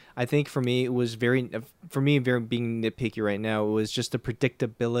fine. I think for me it was very being nitpicky right now. It was just the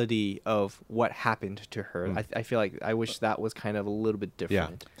predictability of what happened to her. I feel like I wish that was kind of a little bit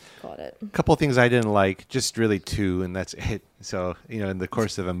different. Yeah. Got it. A couple of things I didn't like, just really two, and that's it. So in the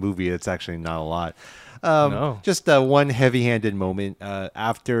course of a movie, it's actually not a lot. No. Just one heavy-handed moment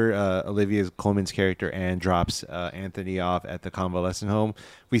after Olivia Colman's character Anne drops Anthony off at the convalescent home.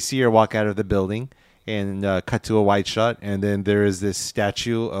 We see her walk out of the building and cut to a wide shot, and then there is this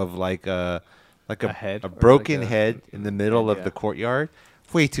statue of like a head, a broken like head in the middle of the courtyard.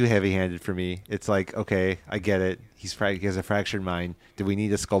 Way too heavy-handed for me. It's like, okay, I get it. He has a fractured mind. Do we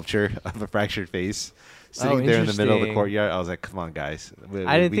need a sculpture of a fractured face sitting there in the middle of the courtyard? I was like, come on, guys.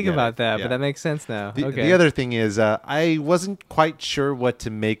 I didn't think about that, but that makes sense now. The other thing is, I wasn't quite sure what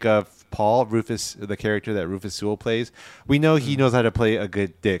to make of Paul, Rufus, the character that Rufus Sewell plays. We know he knows how to play a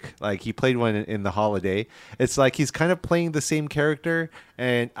good dick. Like, he played one in The Holiday. It's like he's kind of playing the same character,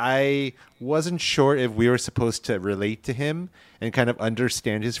 and I wasn't sure if we were supposed to relate to him and kind of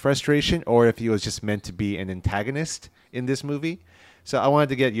understand his frustration, or if he was just meant to be an antagonist in this movie. So I wanted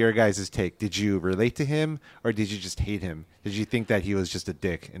to get your guys' take. Did you relate to him, or did you just hate him? Did you think that he was just a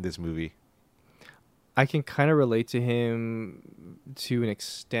dick in this movie? I can kind of relate to him to an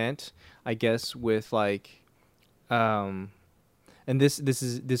extent, I guess, with like, and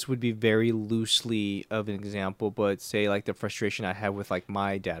this would be very loosely of an example, but say like the frustration I have with like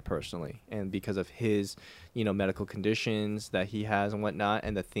my dad personally, and because of his, medical conditions that he has and whatnot,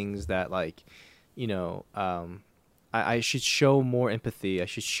 and the things that like, I should show more empathy. I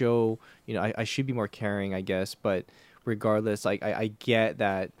should show, I should be more caring, I guess. But regardless, like I get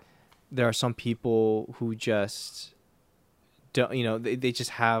that there are some people who just don't, they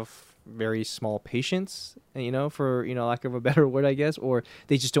just have very small patience, for, lack of a better word, I guess, or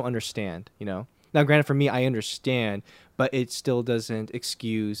they just don't understand, Now, granted, for me, I understand, but it still doesn't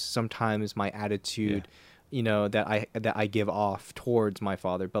excuse sometimes my attitude, that I give off towards my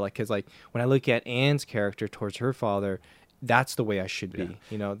father. But like, 'cause like when I look at Anne's character towards her father, that's the way I should be,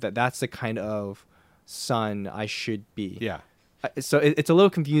 that's the kind of son I should be. Yeah. So it's a little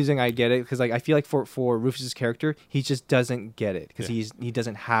confusing. I get it, because like I feel like for Rufus's character, he just doesn't get it because he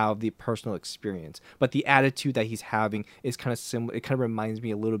doesn't have the personal experience. But the attitude that he's having is kind of similar. It kind of reminds me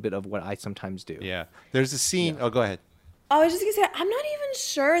a little bit of what I sometimes do. Yeah. There's a scene. Yeah. Oh, go ahead. I was just gonna say, I'm not even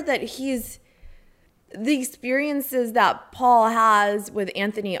sure that the experiences that Paul has with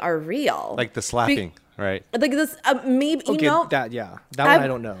Anthony are real. Like the slapping. Right. Like this, maybe, that one I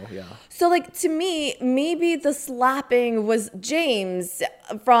don't know. Yeah. So like, to me, maybe the slapping was James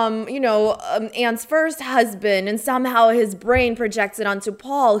from, Anne's first husband, and somehow his brain projects it onto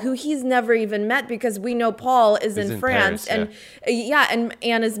Paul, who he's never even met, because we know Paul is in France, Paris, and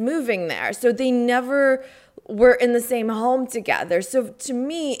Anne is moving there. So they never were in the same home together. So to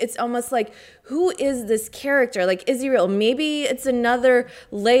me, it's almost like, who is this character? Like, is he real? Maybe it's another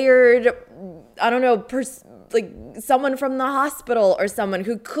layered, I don't know, like someone from the hospital, or someone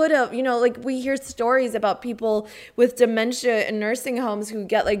who could have, like we hear stories about people with dementia in nursing homes who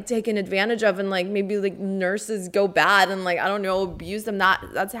get like taken advantage of, and like maybe like nurses go bad and like, I don't know, abuse them.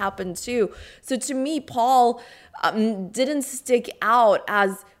 That's happened too. So to me, Paul didn't stick out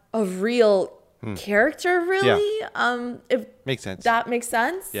as a real character, really. Yeah. If makes sense. That makes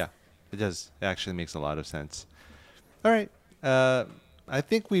sense. Yeah, it does. It actually makes a lot of sense. All right. I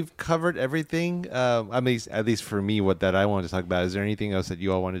think we've covered everything. At least for me, that I wanted to talk about. Is there anything else that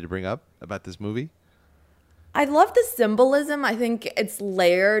you all wanted to bring up about this movie? I love the symbolism. I think it's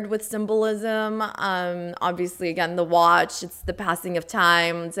layered with symbolism. Obviously, again, the watch, it's the passing of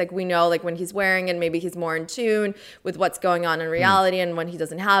time. It's like, we know, like when he's wearing it, maybe he's more in tune with what's going on in reality, and when he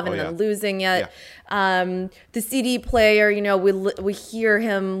doesn't have it, and then losing it. Yeah. The CD player, we hear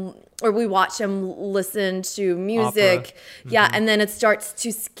him, or we watch him listen to music. Mm-hmm. Yeah, and then it starts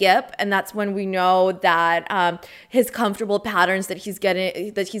to skip, and that's when we know that his comfortable patterns that he's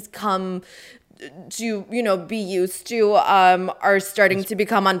come to be used to are starting to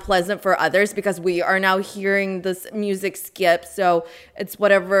become unpleasant for others, because we are now hearing this music skip. So it's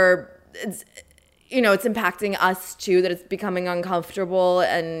whatever it's impacting us too, that it's becoming uncomfortable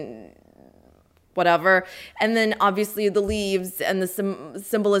and whatever. And then obviously the leaves and the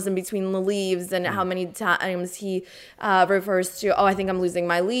symbolism between the leaves, and how many times he refers to, I think I'm losing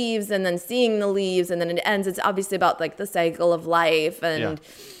my leaves, and then seeing the leaves, and then it ends. It's obviously about like the cycle of life, and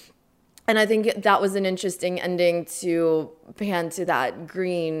And I think that was an interesting ending to pan to that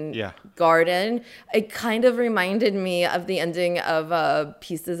green garden. It kind of reminded me of the ending of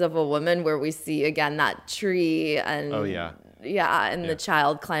Pieces of a Woman, where we see again that tree and the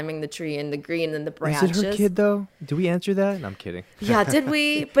child climbing the tree in the green and the branches. Is it her kid though? Do we answer that? No, I'm kidding. Yeah, did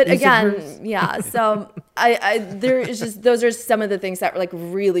we? But again, So I there is just those are some of the things that like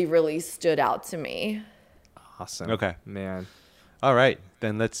really, really stood out to me. Awesome. Okay, man. All right,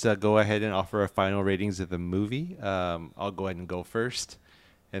 then let's go ahead and offer our final ratings of the movie. I'll go ahead and go first,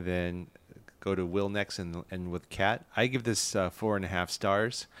 and then go to Will next, and with Kat. I give this 4.5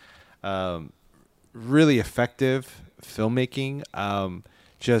 stars. Really effective filmmaking,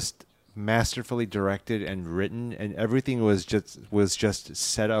 just masterfully directed and written, and everything was just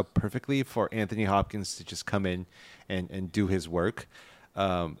set up perfectly for Anthony Hopkins to just come in and do his work.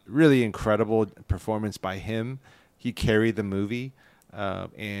 Really incredible performance by him. He carried the movie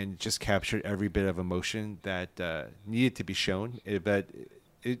and just captured every bit of emotion that needed to be shown. But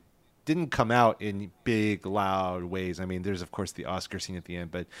it didn't come out in big, loud ways. I mean, there's, of course, the Oscar scene at the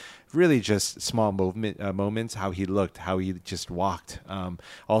end, but really just small moments, how he looked, how he just walked.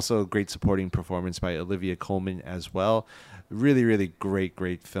 Also, a great supporting performance by Olivia Colman as well. Really, really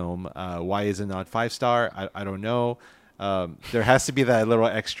great film. Why is it not 5-star? I don't know. There has to be that little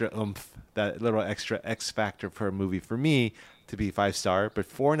extra oomph, that little extra X factor for a movie for me to be 5-star, but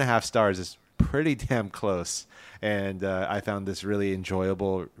 4.5 stars is pretty damn close. And I found this really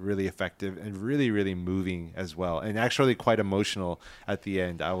enjoyable, really effective, and really, really moving as well, and actually quite emotional at the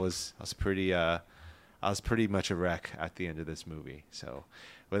end. I was pretty much a wreck at the end of this movie. So,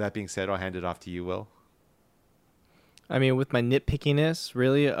 with that being said, I'll hand it off to you, Will. I mean, with my nitpickiness,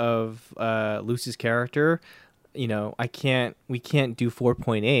 really, of Lucy's character. You know, we can't do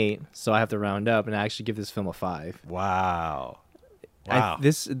 4.8, so I have to round up and actually give this film a 5. Wow.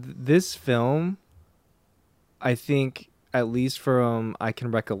 This film, I think, at least from I can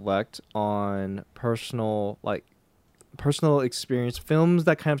recollect on personal experience, films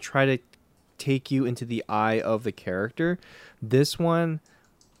that kind of try to take you into the eye of the character, this one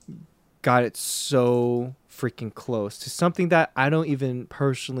got it so freaking close to something that I don't even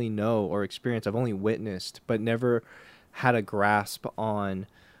personally know or experience. I've only witnessed, but never had a grasp on,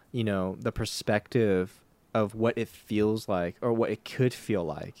 you know, the perspective of what it feels like or what it could feel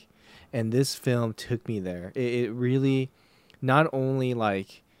like. And this film took me there. It really not only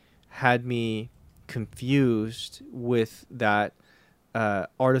like had me confused with that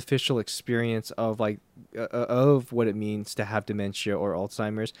artificial experience of like of what it means to have dementia or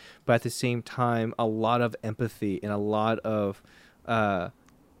Alzheimer's, but at the same time a lot of empathy and a lot of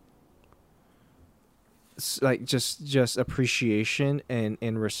like just appreciation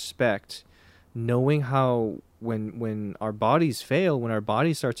and respect, knowing how when our bodies fail, when our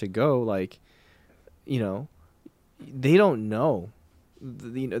bodies start to go, like, you know, they don't know.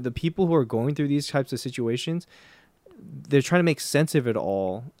 The people who are going through these types of situations, they're trying to make sense of it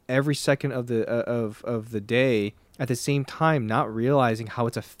all every second of the day, at the same time not realizing how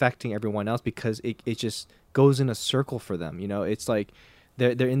it's affecting everyone else, because it just goes in a circle for them. You know, it's like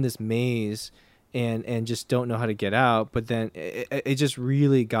they're in this maze and just don't know how to get out. But then it just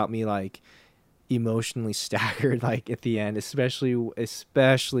really got me like emotionally staggered, like at the end,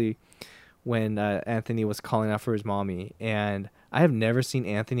 especially when Anthony was calling out for his mommy. And I have never seen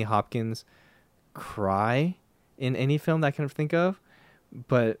Anthony Hopkins cry in any film that I can think of,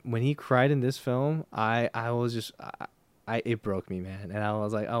 but when he cried in this film, I was just it broke me, man. And I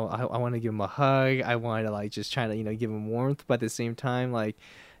was like, oh, I want to give him a hug. I wanted to like just try to, you know, give him warmth, but at the same time, like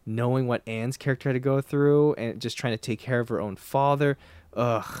knowing what Anne's character had to go through and just trying to take care of her own father.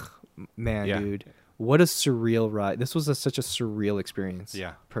 Ugh, man, dude, what a surreal ride. This was such a surreal experience.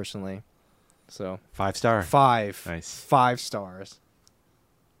 Yeah, personally. So 5-star. 5. Nice. 5 stars.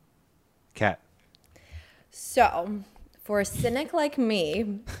 Kat. So, for a cynic like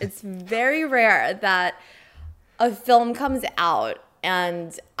me, it's very rare that a film comes out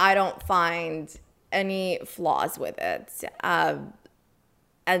and I don't find any flaws with it.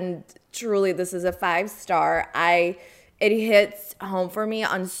 And truly, this is a 5-star. It hits home for me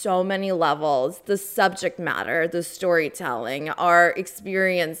on so many levels. The subject matter, the storytelling, our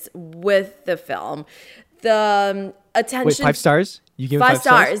experience with the film, the attention. Wait, 5 stars? You give 5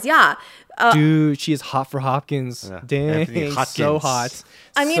 stars? Yeah. Dude, she is hot for Hopkins. Yeah. Dang, so hot.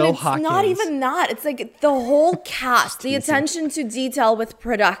 I mean, it's not even that. It's like the whole cast, the attention to detail with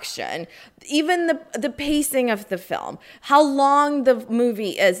production, even the pacing of the film, how long the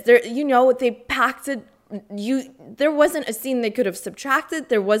movie is. There, you know, they packed it. There wasn't a scene they could have subtracted.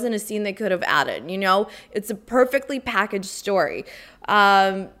 There wasn't a scene they could have added. You know, it's a perfectly packaged story.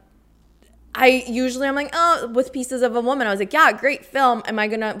 I'm like, oh, with Pieces of a Woman, I was like, yeah, great film. Am I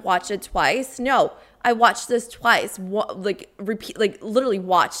gonna watch it twice? No. I watched this twice, literally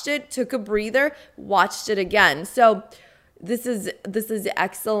watched it, took a breather, watched it again. So this is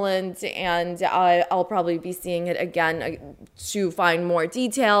excellent, and I'll probably be seeing it again to find more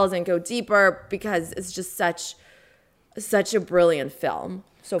details and go deeper, because it's just such a brilliant film.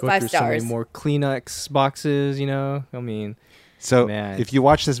 So go 5 through stars. So many more Kleenex boxes, I mean. So man. If you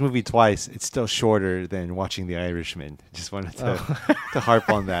watch this movie twice, it's still shorter than watching The Irishman. Just wanted to harp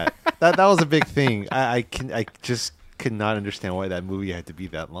on that. That was a big thing. I just could not understand why that movie had to be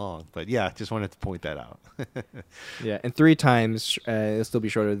that long. But yeah, just wanted to point that out. Yeah, and 3 times it'll still be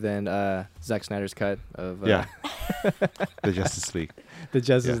shorter than Zack Snyder's cut of the Justice League. The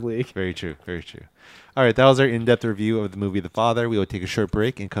Justice League. Very true. Very true. All right, that was our in-depth review of the movie The Father. We will take a short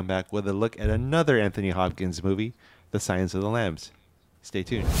break and come back with a look at another Anthony Hopkins movie, The Silence of the Lambs. Stay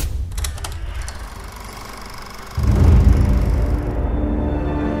tuned.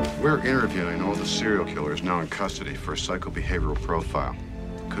 We're interviewing all the serial killers now in custody for a psychobehavioral profile.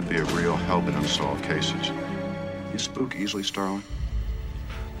 Could be a real help in unsolved cases. You spook easily, Starling?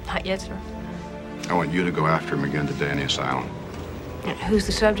 Not yet, sir. I want you to go after him again today in the asylum. And who's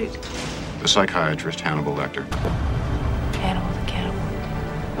the subject? The psychiatrist, Hannibal Lecter. Hannibal the cannibal.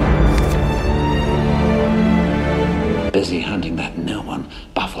 Busy hunting that new one,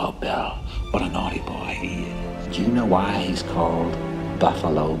 Buffalo Bill. What a naughty boy he is. Do you know why he's called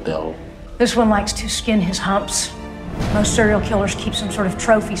Buffalo Bill? This one likes to skin his humps. Most serial killers keep some sort of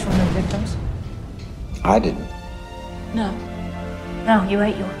trophies from their victims. I didn't. No, you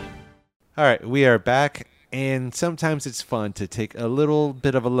ate yours. All right, we are back, and sometimes it's fun to take a little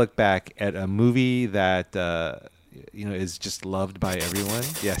bit of a look back at a movie that is just loved by everyone.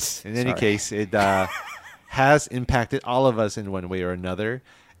 Yes, in any case, it has impacted all of us in one way or another.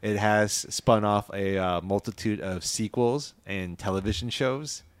 It has spun off a multitude of sequels and television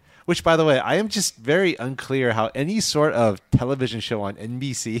shows, which, by the way, I am just very unclear how any sort of television show on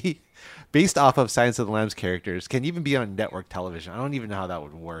NBC based off of Silence of the Lambs characters can even be on network television. I don't even know how that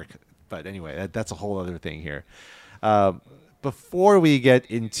would work. But anyway, that's a whole other thing here. Before we get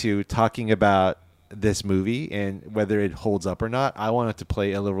into talking about this movie and whether it holds up or not, I wanted to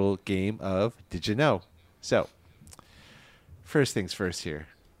play a little game of Did You Know? So, first things first here.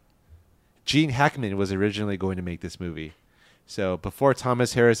 Gene Hackman was originally going to make this movie. So before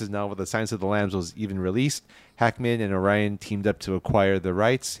Thomas Harris's novel The Silence of the Lambs was even released, Hackman and Orion teamed up to acquire the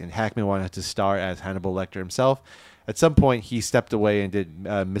rights, and Hackman wanted to star as Hannibal Lecter himself. At some point, he stepped away and did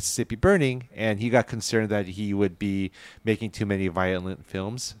Mississippi Burning, and he got concerned that he would be making too many violent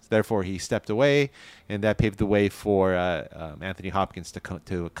films. Therefore, he stepped away, and that paved the way for Anthony Hopkins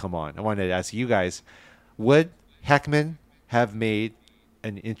to come on. I wanted to ask you guys, would Hackman have made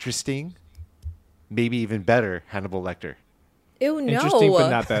an interesting, maybe even better Hannibal Lecter? Ew, no. Interesting, but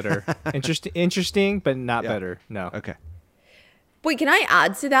not better. Interesting, but not better. No. Okay. Wait, can I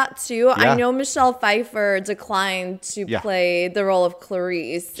add to that too? Yeah. I know Michelle Pfeiffer declined to play the role of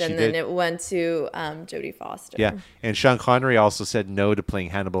Clarice, and then it went to Jodie Foster. Yeah, and Sean Connery also said no to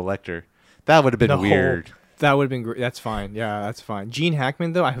playing Hannibal Lecter. That would have been weird. That would have been great. That's fine. Yeah, that's fine. Gene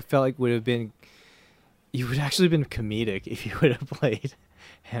Hackman, though, I felt like would have been... He would actually been comedic if he would have played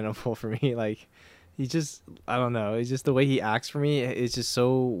Hannibal for me. Like, he just... I don't know. It's just the way he acts for me is just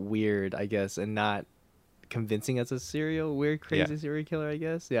so weird, I guess, and not convincing as a weird, crazy serial killer, I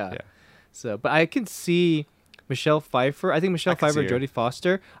guess. Yeah. So, but I can see Michelle Pfeiffer. I think Michelle Pfeiffer and Jodie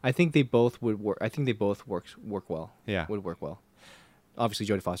Foster, I think they both would work. I think they both work well. Yeah. Would work well. Obviously,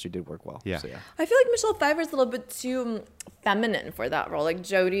 Jodie Foster did work well. Yeah. So, yeah. I feel like Michelle Pfeiffer's a little bit too feminine for that role. Like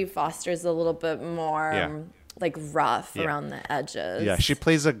Jodie Foster's a little bit more like rough around the edges. Yeah, she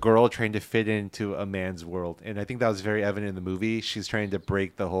plays a girl trying to fit into a man's world. And I think that was very evident in the movie. She's trying to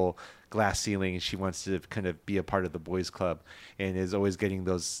break the whole glass ceiling, and she wants to kind of be a part of the boys club and is always getting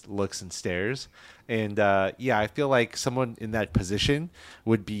those looks and stares. And I feel like someone in that position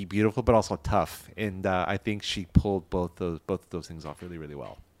would be beautiful but also tough. And I think she pulled both of those things off really, really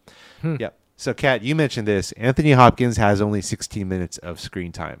well. Yep. So, Kat, you mentioned this. Anthony Hopkins has only 16 minutes of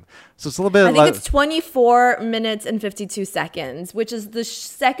screen time. So it's a little bit... I think it's 24 minutes and 52 seconds, which is the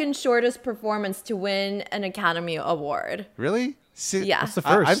second shortest performance to win an Academy Award. Really? Yeah. What's the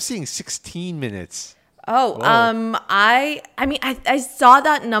first? I'm seeing 16 minutes. Oh, whoa. I saw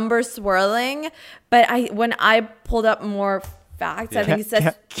that number swirling, but when I pulled up more facts, I think it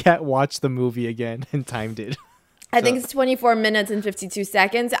says... Kat watched the movie again and timed it. I think it's 24 minutes and 52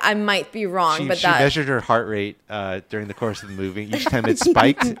 seconds. I might be wrong, but she measured her heart rate during the course of the movie. Each time it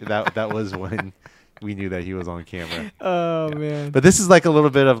spiked, that was when we knew that he was on camera. Oh man! But this is like a little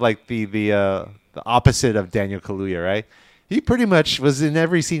bit of like the opposite of Daniel Kaluuya, right? He pretty much was in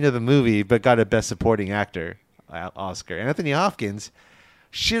every scene of the movie, but got a Best Supporting Actor Oscar. Anthony Hopkins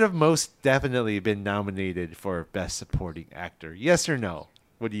should have most definitely been nominated for Best Supporting Actor. Yes or no?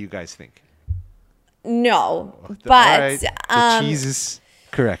 What do you guys think? No, but all right. The cheese is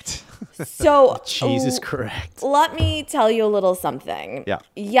correct. So cheese is correct. Let me tell you a little something. Yeah.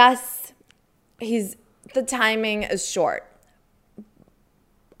 Yes, the timing is short.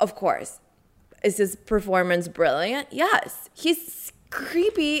 Of course. Is his performance brilliant? Yes. He's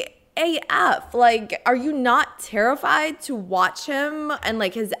creepy AF. Like, are you not terrified to watch him and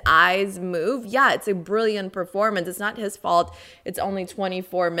like his eyes move? Yeah, it's a brilliant performance. It's not his fault. It's only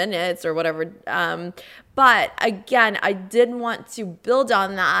 24 minutes or whatever. But again, I did want to build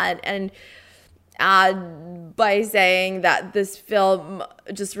on that and add by saying that this film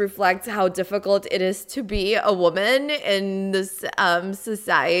just reflects how difficult it is to be a woman in this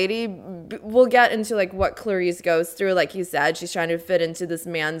society. We'll get into like what Clarice goes through. Like you said, she's trying to fit into this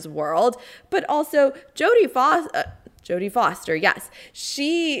man's world, but also Jodie Foster, yes,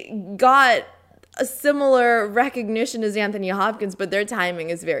 she got a similar recognition as Anthony Hopkins, but their timing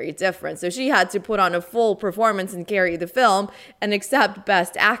is very different. So she had to put on a full performance and carry the film and accept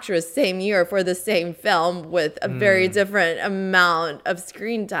Best Actress same year for the same film with a very different amount of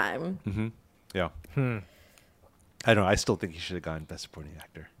screen time. Mm-hmm. Yeah. I don't know. I still think he should have gotten Best Supporting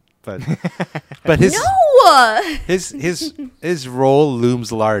Actor. But his role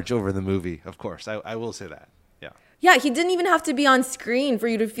looms large over the movie, of course. I will say that. Yeah, he didn't even have to be on screen for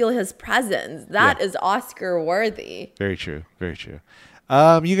you to feel his presence. That is Oscar worthy. Very true. Very true.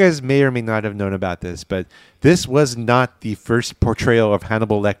 You guys may or may not have known about this, but this was not the first portrayal of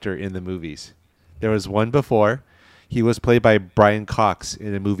Hannibal Lecter in the movies. There was one before. He was played by Brian Cox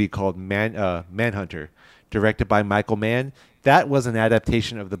in a movie called Manhunter, directed by Michael Mann. That was an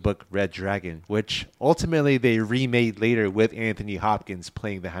adaptation of the book Red Dragon, which ultimately they remade later with Anthony Hopkins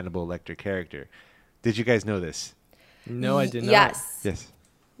playing the Hannibal Lecter character. Did you guys know this? No, I did not.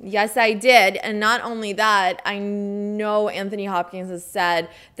 Yes, I did. And not only that, I know Anthony Hopkins has said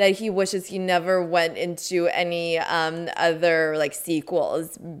that he wishes he never went into any other like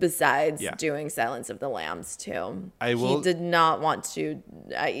sequels besides doing Silence of the Lambs too. He did not want to.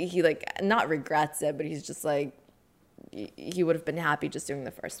 He like not regrets it, but he's just like he would have been happy just doing the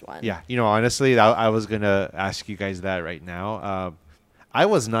first one. Yeah, honestly, I was gonna ask you guys that right now. I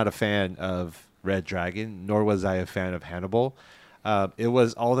was not a fan of Red Dragon, nor was I a fan of Hannibal. It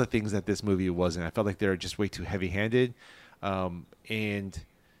was all the things that this movie wasn't. I felt like they were just way too heavy-handed. And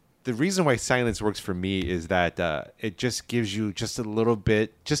the reason why Silence works for me is that it just gives you just a little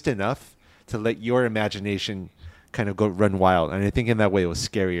bit, just enough to let your imagination kind of go run wild. And I think in that way it was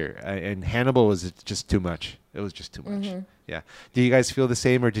scarier. And Hannibal was just too much. It was just too much. Yeah. Do you guys feel the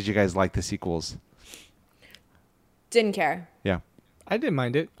same, or did you guys like the sequels? Didn't care. Yeah. I didn't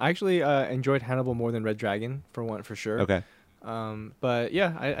mind it. I actually enjoyed Hannibal more than Red Dragon, for sure. Okay. But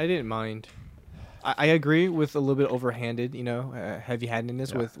yeah, I didn't mind. I agree with a little bit overhanded,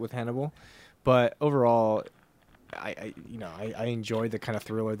 heavy-handedness with Hannibal. But overall, I enjoyed the kind of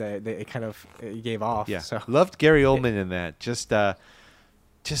thriller that it kind of gave off. Yeah. So loved Gary Oldman in that. Just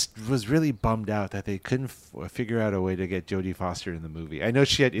was really bummed out that they couldn't figure out a way to get Jodie Foster in the movie. I know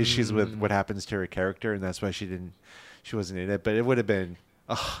she had issues with what happens to her character, and that's why she wasn't in it, but it would have been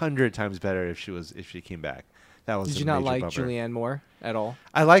 100 times better if she came back. That was. Did you not like Julianne Moore at all?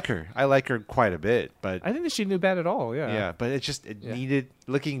 I like her. I like her quite a bit, but I think that she knew bad at all. Yeah. Yeah, but it needed.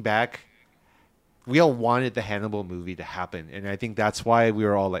 Looking back, we all wanted the Hannibal movie to happen, and I think that's why we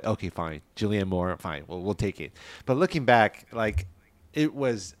were all like, okay, fine, Julianne Moore, fine, we'll take it. But looking back, like, it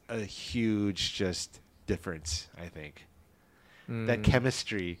was a huge just difference. I think that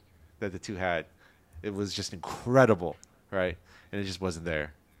chemistry that the two had. It was just incredible, right? And it just wasn't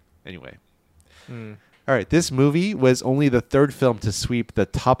there. Anyway. All right. This movie was only the third film to sweep the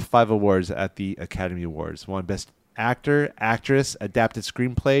top 5 awards at the Academy Awards. Won Best Actor, Actress, Adapted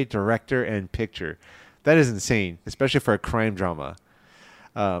Screenplay, Director, and Picture. That is insane, especially for a crime drama.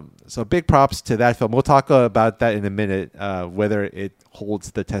 So big props to that film. We'll talk about that in a minute, whether it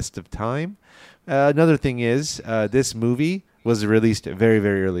holds the test of time. Another thing is, this movie was released very,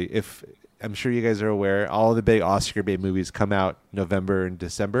 very early. I'm sure you guys are aware, all the big Oscar bait movies come out November and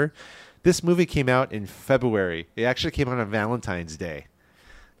December. This movie came out in February. It actually came out on Valentine's Day.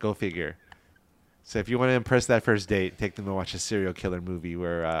 Go figure. So if you want to impress that first date, take them to watch a serial killer movie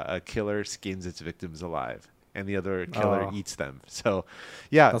where a killer skins its victims alive and the other killer eats them. So,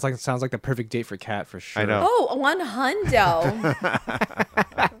 yeah. Sounds like the perfect date for Kat, for sure. I know. Oh, one hundo.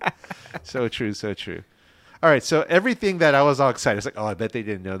 So true, so true. All right, so everything that I was all excited, I was like, oh, I bet they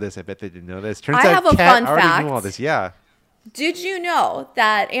didn't know this. I bet they didn't know this. Turns out have a Kat fun already fact. knew all this. Yeah. Did you know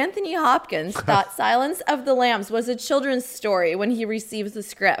that Anthony Hopkins thought Silence of the Lambs was a children's story when he received the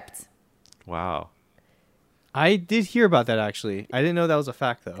script? Wow. I did hear about that, actually. I didn't know that was a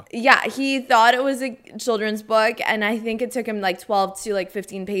fact, though. Yeah, he thought it was a children's book, and I think it took him like 12 to like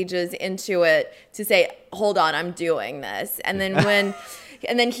 15 pages into it to say, hold on, I'm doing this. And then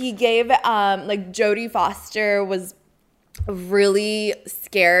and then he gave, like Jodie Foster was really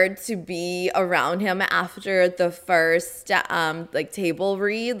scared to be around him after the first like table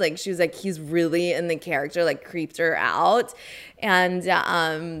read. Like she was like, he's really in the character, like creeped her out. And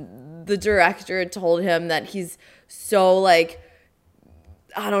the director told him that he's so like,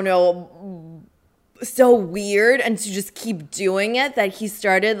 I don't know, so weird, and to just keep doing it, that he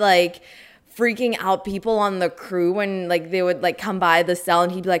started like freaking out people on the crew when like they would like come by the cell,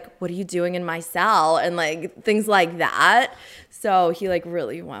 and he'd be like, what are you doing in my cell, and like things like that. So he like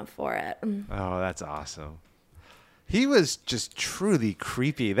really went for it. Oh, that's awesome. He was just truly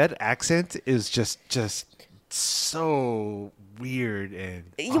creepy. That accent is just so weird and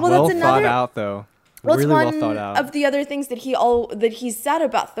well thought out, though. Well, really it's one well thought out. of the other things that he said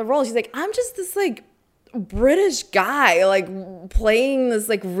about the role. He's like, I'm just this like British guy, like playing this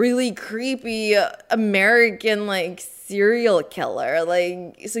like really creepy American like serial killer.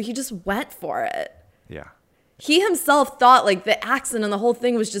 Like, so he just went for it. Yeah. He himself thought like the accent and the whole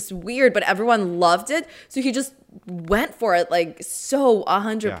thing was just weird, but everyone loved it. So he just went for it like so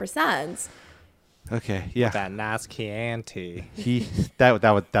 100%. Okay, yeah. That nice Chianti.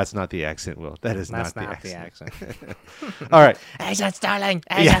 That's not the accent, Will. That is That's not the accent. All right. Agent Starling.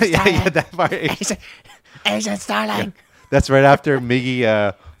 Yeah, that part. Agent Starling. That's right after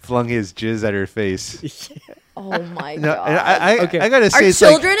Miggy flung his jizz at her face. Oh my No, god. and I gotta say, Are it's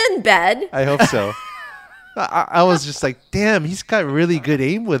children in bed? I hope so. I was just like, damn, he's got really good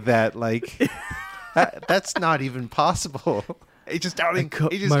aim with that. Like, that's not even possible. Agent Starling.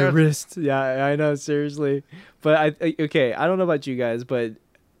 My wrist. Yeah, I know, seriously. But I don't know about you guys, but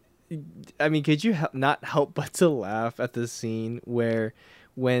I mean, could you not help but to laugh at the scene where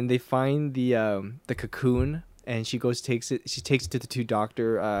when they find the cocoon and she takes it to the two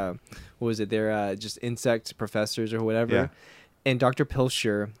doctor, what was it? They're just insect professors or whatever. Yeah. And Dr.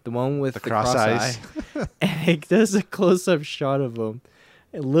 Pilcher, the one with the cross eyes, and it does a close-up shot of him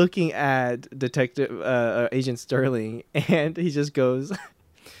looking at Agent Sterling, and he just goes,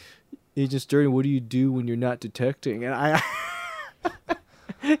 Agent Sterling, what do you do when you're not detecting? And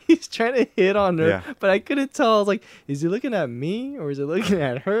he's trying to hit on her, but I couldn't tell. I was like, is he looking at me or is he looking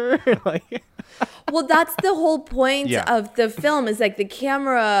at her? Like, well, that's the whole point of the film, is like the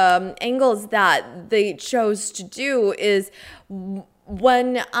camera angles that they chose to do is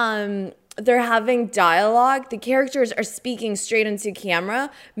when they're having dialogue, the characters are speaking straight into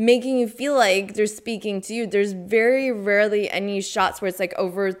camera, making you feel like they're speaking to you. There's very rarely any shots where it's like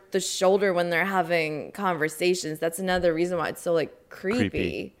over the shoulder when they're having conversations. That's another reason why it's so like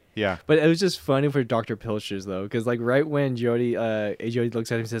creepy. Yeah. But it was just funny for Dr. Pilcher's though, because like right when Jodie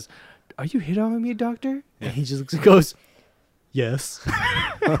looks at him and says, are you hit on me, doctor? Yeah. And he just goes, yes.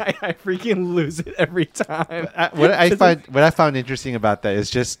 I freaking lose it every time. What I found interesting about that is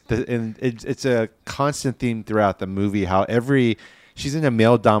just it's a constant theme throughout the movie, how she's in a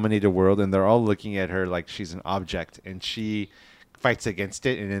male-dominated world and they're all looking at her like she's an object, and she fights against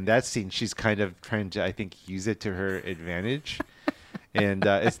it. And in that scene, she's kind of trying to, I think, use it to her advantage. And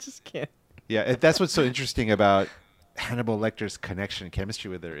it's just can't. Yeah, that's what's so interesting about Hannibal Lecter's chemistry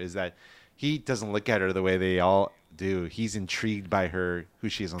with her, is that he doesn't look at her the way they all do. He's intrigued by her, who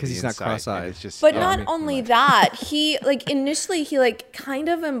she is on the inside. Because he's not cross-eyed. Just, but not only that, he like initially he like kind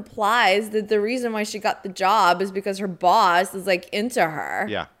of implies that the reason why she got the job is because her boss is like into her.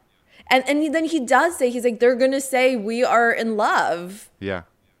 Yeah. And then he does say, he's like, they're gonna say we are in love. Yeah.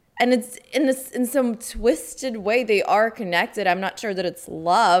 And it's in some twisted way they are connected. I'm not sure that it's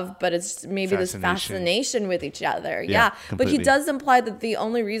love, but it's maybe this fascination with each other. Yeah. But he does imply that the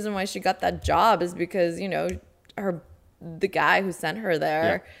only reason why she got that job is because, you know, the guy who sent her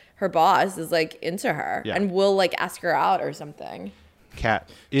there, her boss, is like into her and will like ask her out or something. Kat,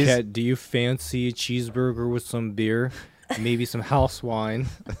 do you fancy a cheeseburger with some beer? Maybe some house wine.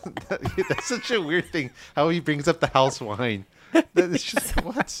 That's such a weird thing. How he brings up the house wine. That's just,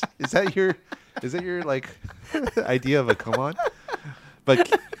 what is that your like idea of a come on?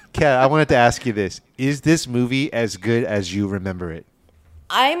 But Kat, I wanted to ask you this: is this movie as good as you remember it?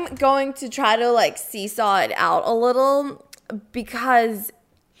 I'm going to try to like seesaw it out a little, because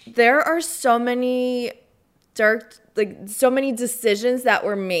there are so many dark like so many decisions that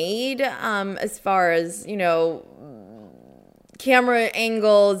were made as far as, you know, camera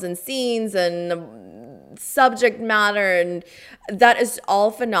angles and scenes and subject matter, and that is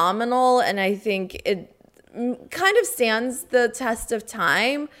all phenomenal. And I think it kind of stands the test of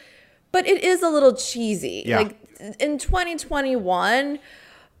time, but it is a little cheesy. Yeah. Like in 2021,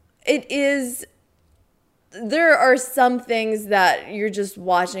 there are some things that you're just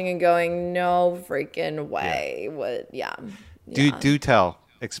watching and going, no freaking way. Yeah. Do tell.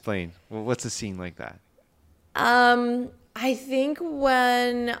 Explain. Well, what's a scene like that? I think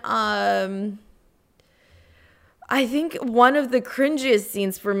I think one of the cringiest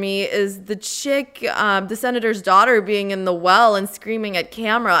scenes for me is the chick, the senator's daughter, being in the well and screaming at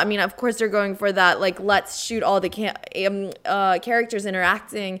camera. I mean, of course, they're going for that, like, let's shoot all the characters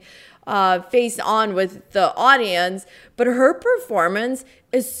interacting face on with the audience. But her performance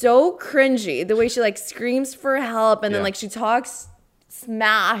is so cringy. The way she, like, screams for help and then, like, she talks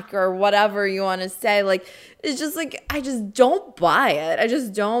smack or whatever you want to say. Like, it's just like, I just don't buy it. I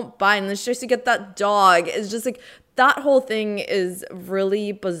just don't buy it. And then she has to get that dog. It's just like, that whole thing is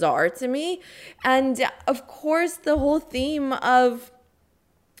really bizarre to me. And of course, the whole theme of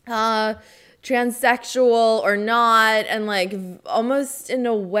transsexual or not, and like almost in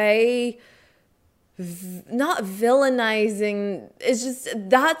a way, not villainizing. It's just,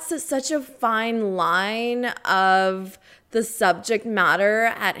 that's such a fine line of the subject matter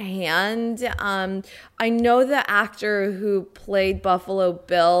at hand. I know the actor who played Buffalo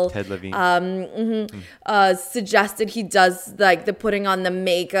Bill, Ted Levine, suggested he does like the putting on the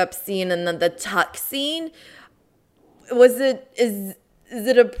makeup scene and then the tuck scene. Is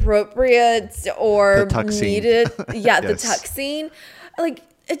it appropriate or needed? Yeah, yes. The tuck scene. Like,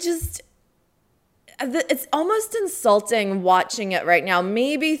 it's almost insulting watching it right now.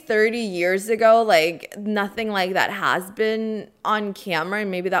 Maybe 30 years ago, like, nothing like that has been on camera, and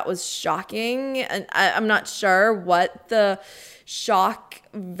maybe that was shocking. And I'm not sure what the shock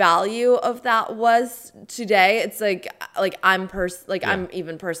value of that was today. It's I'm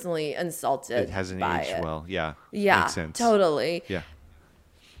even personally insulted. It hasn't aged well. Yeah. Makes sense. Totally. Yeah.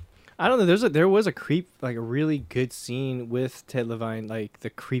 I don't know. There was a really good scene with Ted Levine, like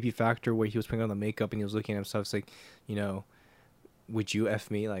the creepy factor where he was putting on the makeup and he was looking at himself. It's like, you know, would you F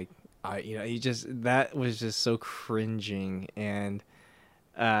me? Like, that was just so cringing and,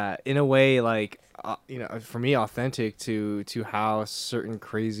 in a way, like, for me, authentic to how certain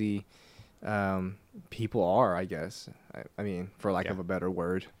crazy, people are, I guess. I mean, for lack of a better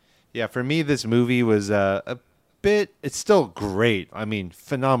word. Yeah. For me, this movie was, it's still great. I mean,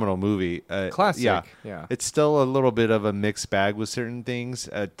 phenomenal movie. Classic. Yeah. It's still a little bit of a mixed bag with certain things.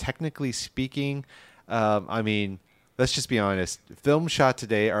 Technically speaking, I mean, let's just be honest. Films shot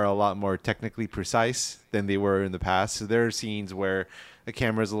today are a lot more technically precise than they were in the past. So there are scenes where the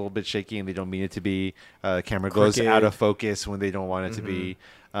camera is a little bit shaky and they don't mean it to be. Camera goes out of focus when they don't want it to be.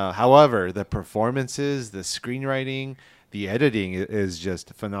 However, the performances, the screenwriting, the editing is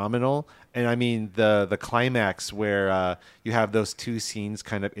just phenomenal. And I mean, the climax where you have those two scenes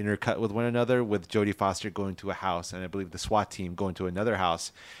kind of intercut with one another, with Jodie Foster going to a house and I believe the SWAT team going to another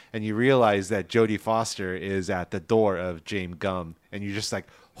house. And you realize that Jodie Foster is at the door of James Gumb. And you're just like,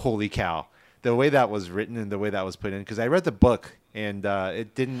 holy cow. The way that was written and the way that was put in, because I read the book and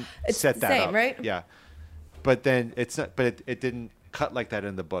it didn't set that up. It's the same, right? Yeah. But then it didn't cut like that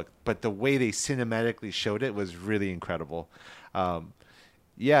in the book, but the way they cinematically showed it was really incredible. So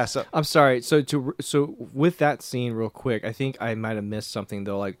I'm sorry. So with that scene, real quick, I think I might have missed something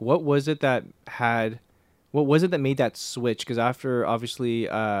though. Like, what was it that made that switch? Because after obviously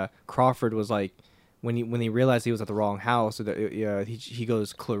Crawford was like, when he realized he was at the wrong house, he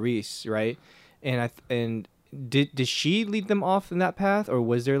goes Clarice, right? And did she lead them off in that path, or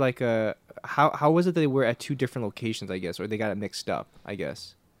was there like a how was it that they were at two different locations, I guess, or they got it mixed up, I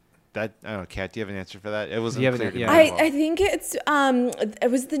guess? That, I don't know, Kat, do you have an answer for that? It wasn't clear to me. I think it's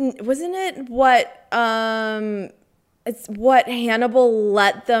it's what Hannibal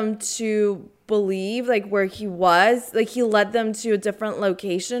led them to believe, like where he was, like he led them to a different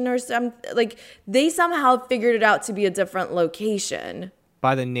location or something. Like they somehow figured it out to be a different location.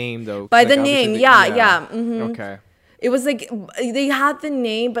 By the name though. By the name, yeah. Mm-hmm. Okay. It was like they had the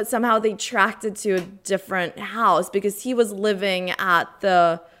name, but somehow they tracked it to a different house because he was living at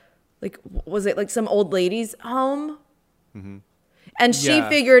the, like, was it like some old lady's home? Mm-hmm. And she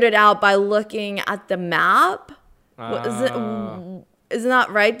figured it out by looking at the map. Isn't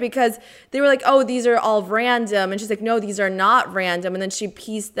that right? Because they were like, oh, these are all random. And she's like, no, these are not random. And then she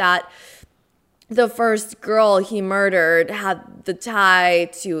pieced that the first girl he murdered had the tie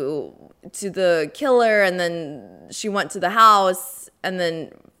to the killer, and then she went to the house and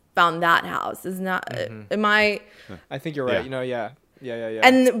then found that house. Isn't that? Am I? I think you're right. Yeah. You know, yeah.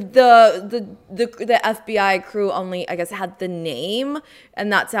 And the FBI crew only, I guess, had the name,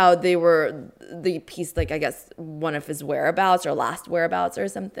 and that's how they pieced, like, I guess, one of his whereabouts or last whereabouts or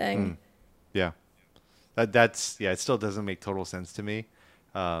something. Yeah, that's it. Still doesn't make total sense to me.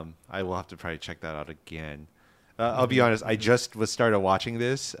 I will have to probably check that out again. I'll be honest. I just started watching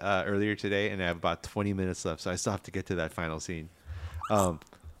this earlier today, and I have about 20 minutes left, so I still have to get to that final scene.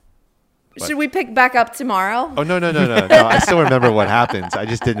 Should we pick back up tomorrow? Oh, no. I still remember what happens. I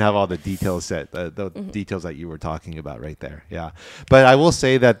just didn't have all the details set, the details that you were talking about right there. Yeah. But I will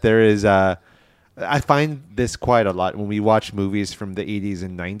say that there is, I find this quite a lot. When we watch movies from the 80s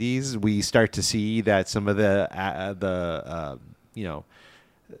and 90s, we start to see that some of the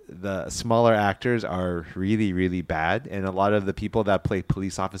smaller actors are really, really bad. And a lot of the people that play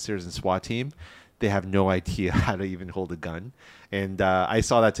police officers in SWAT team, they have no idea how to even hold a gun. And I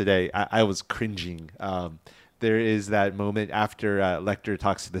saw that today. I was cringing. There is that moment after Lecter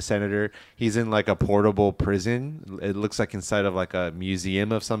talks to the senator. He's in like a portable prison. It looks like inside of like a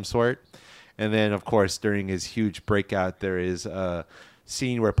museum of some sort. And then, of course, during his huge breakout, there is a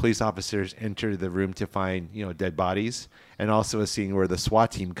scene where police officers enter the room to find, dead bodies, and also a scene where the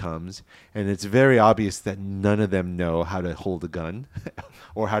SWAT team comes, and it's very obvious that none of them know how to hold a gun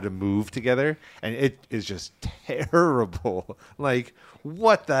or how to move together, and it is just terrible. Like,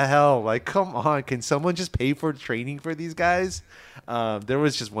 what the hell? Like, come on, can someone just pay for training for these guys? There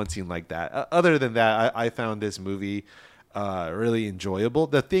was just one scene like that. Other than that, I found this movie really enjoyable.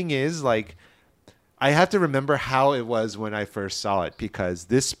 The thing is, like, I have to remember how it was when I first saw it, because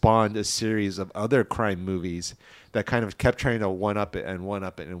this spawned a series of other crime movies that kind of kept trying to one-up it and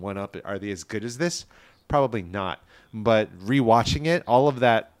one-up it and one-up it. Are they as good as this? Probably not. But rewatching it, all of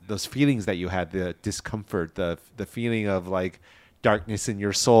that, those feelings that you had, the discomfort, the feeling of like darkness in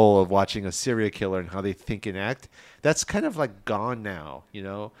your soul of watching a serial killer and how they think and act, that's kind of like gone now,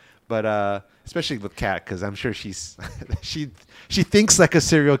 But especially with Kat, because I'm sure she thinks like a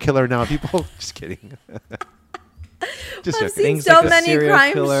serial killer now. People, just kidding. I've seen so many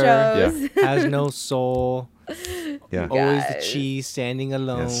crime shows. Has no soul. Yeah. Always the cheese, standing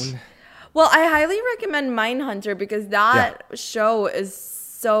alone. Yes. Well, I highly recommend Mindhunter, because that show is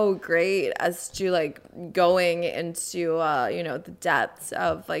so great as to like going into the depths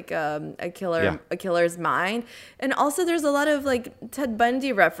of like a killer's mind. And also there's a lot of like Ted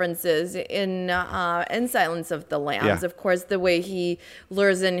Bundy references in Silence of the Lambs. Of course, the way he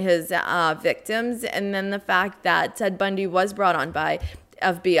lures in his victims, and then the fact that Ted Bundy was brought on by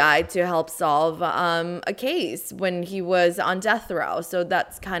FBI to help solve a case when he was on death row. So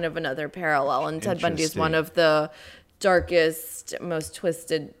that's kind of another parallel. And Ted Bundy is one of the darkest, most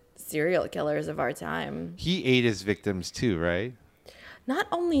twisted serial killers of our time. He ate his victims too, right? Not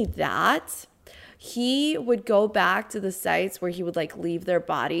only that, he would go back to the sites where he would like leave their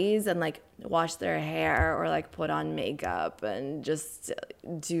bodies and like wash their hair or like put on makeup and just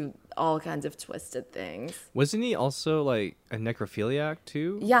do all kinds of twisted things. Wasn't he also like a necrophiliac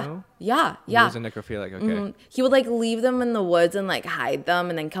too? Yeah. No? Yeah. He was a necrophiliac, okay. Mm-hmm. He would like leave them in the woods and like hide them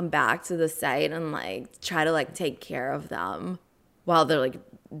and then come back to the site and like try to like take care of them while they're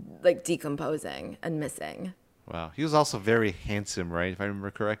like decomposing and missing. Wow. He was also very handsome, right? If I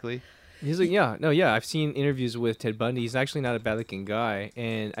remember correctly. He's like, I've seen interviews with Ted Bundy. He's actually not a bad looking guy.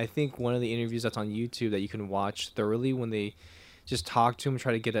 And I think one of the interviews that's on YouTube that you can watch thoroughly, when they just talk to him,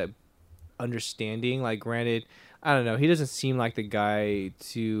 try to get a understanding. Like, granted, I don't know, he doesn't seem like the guy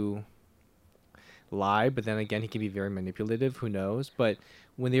to lie, but then again, he can be very manipulative. Who knows? But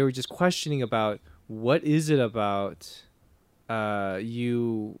when they were just questioning about what is it about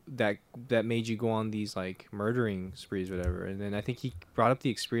you that made you go on these like murdering sprees, whatever, and then I think he brought up the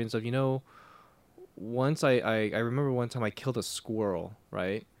experience of once I remember one time I killed a squirrel,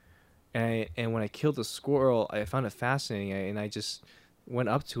 right? And when I killed the squirrel, I found it fascinating, and I just went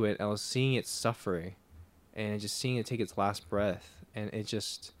up to it. I was seeing it suffering, and just seeing it take its last breath, and it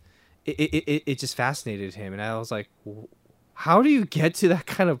just fascinated him. And I was like, how do you get to that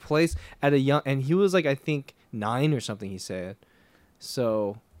kind of place at a young? And he was like, I think 9 or something, he said.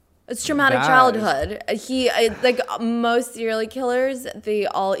 So it's traumatic childhood. He like most serial killers, they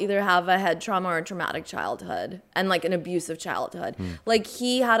all either have a head trauma or a traumatic childhood and like an abusive childhood. Like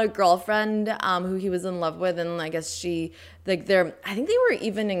he had a girlfriend who he was in love with, and I guess she I think they were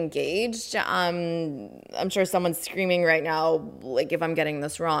even engaged. I'm sure someone's screaming right now, like if I'm getting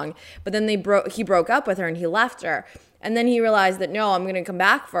this wrong. But then he broke up with her and he left her. And then he realized that, no, I'm going to come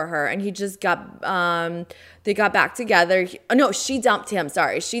back for her. And he just got, they got back together. No, she dumped him.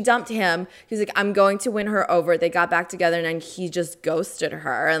 Sorry. She dumped him. He's like, I'm going to win her over. They got back together and then he just ghosted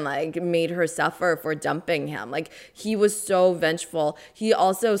her and like made her suffer for dumping him. Like he was so vengeful. He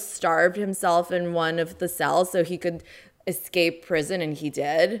also starved himself in one of the cells so he could escape prison, and he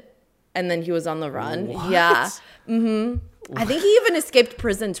did. And then he was on the run. What? Yeah. I think he even escaped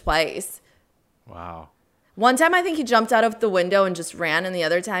prison twice. Wow. One time I think he jumped out of the window and just ran, and the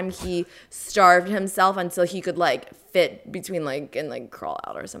other time he starved himself until he could like fit between like and like crawl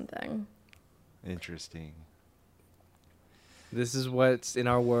out or something. Interesting. This is what's in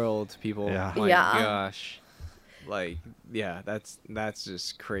our world, people. Yeah. My Yeah. gosh. Like, yeah, that's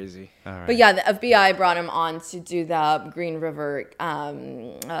just crazy. All right. But yeah, the FBI brought him on to do the Green River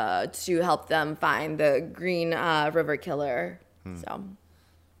to help them find the Green River killer. So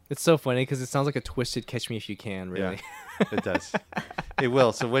It's so funny because it sounds like a twisted Catch Me If You Can, really. Yeah, it does. Hey,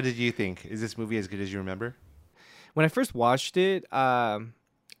 Will, so what did you think? Is this movie as good as you remember? When I first watched it, I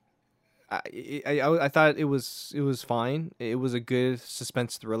thought it was fine. It was a good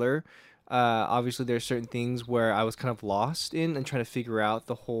suspense thriller. Obviously, there are certain things where I was kind of lost in and trying to figure out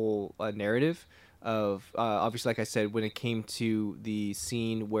the whole narrative of, obviously, like I said, when it came to the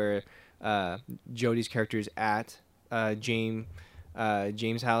scene where Jodie's character is at James'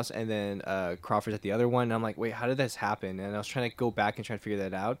 house, and then Crawford's at the other one. And I'm like, wait, how did this happen? And I was trying to go back and try to figure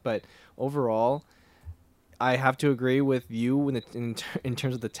that out. But overall, I have to agree with you in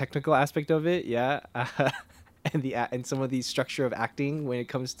terms of the technical aspect of it. Yeah. And some of the structure of acting when it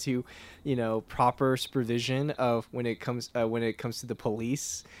comes to, proper supervision of when it comes to the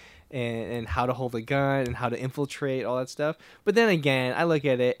police and how to hold a gun and how to infiltrate, all that stuff. But then again, I look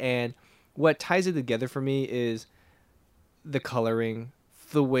at it, and what ties it together for me is the coloring,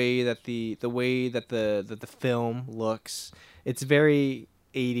 the way that the film looks. It's very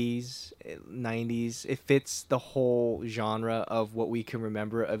 80s, 90s. It fits the whole genre of what we can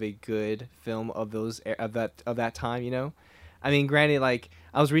remember of a good film of that time. I mean, granted, like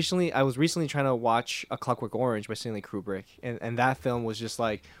I was recently trying to watch A Clockwork Orange by Stanley Kubrick, and that film was just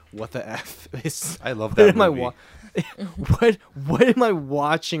like, what the F is? I love that movie. What am I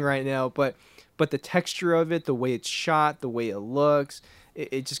watching right now? But the texture of it, the way it's shot, the way it looks,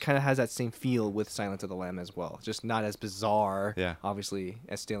 it just kind of has that same feel with Silence of the Lamb as well. Just not as bizarre, obviously,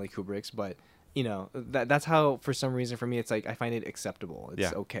 as Stanley Kubrick's, but that's how, for some reason, for me, it's like I find it acceptable.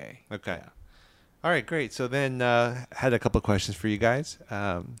 It's okay. Okay. Yeah. All right, great. So then, had a couple of questions for you guys.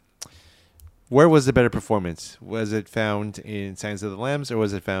 Where was the better performance? Was it found in Silence of the Lambs, or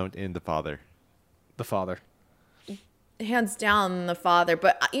was it found in The Father? The Father. hands down The Father.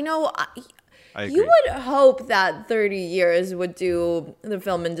 But I agree. you would hope that 30 years would do the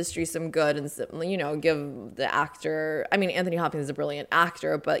film industry some good and, give the actor, Anthony Hopkins is a brilliant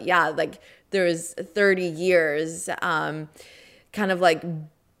actor, but yeah, like there's 30 years, kind of like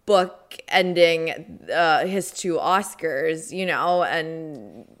book ending his 2 Oscars,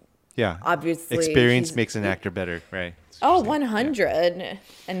 and yeah, obviously experience makes an actor better, right? Oh, 100. Yeah.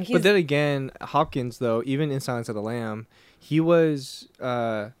 And but then again, Hopkins, though, even in Silence of the Lamb, he was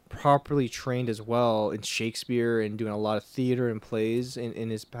properly trained as well in Shakespeare and doing a lot of theater and plays in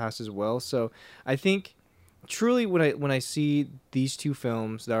his past as well. So I think truly when I see these 2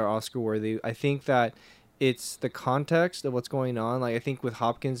 films that are Oscar worthy, I think that it's the context of what's going on. Like I think with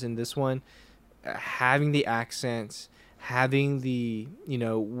Hopkins in this one, having the accents, having the,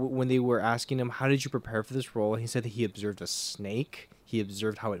 when they were asking him, how did you prepare for this role? And he said that he observed a snake. He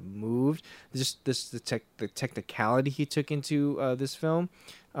observed how it moved. Just the technicality he took into this film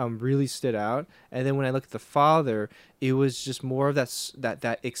really stood out. And then when I look at The Father, it was just more of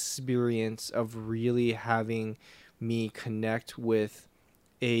that experience of really having me connect with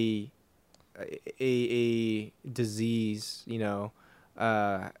a disease,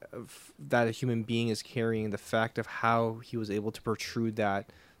 that a human being is carrying, the fact of how he was able to protrude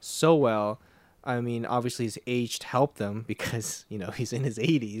that so well. Obviously his age helped them because, he's in his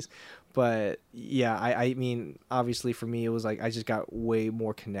 80s, but yeah, I mean, obviously for me, it was like, I just got way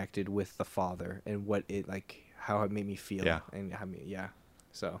more connected with The Father and what it, like, how it made me feel. Yeah. And how me, yeah.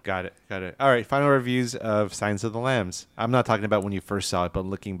 So. Got it. All right. Final reviews of Silence of the Lambs. I'm not talking about when you first saw it, but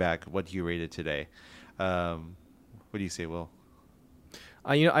looking back, what do you rate it today? What do you say, Will?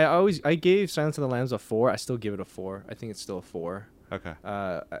 I gave Silence of the Lambs a 4. I still give it a 4. I think it's still a 4. Okay.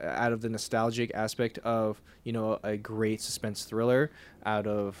 Out of the nostalgic aspect of, a great suspense thriller, out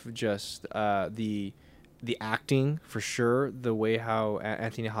of just the acting for sure, the way how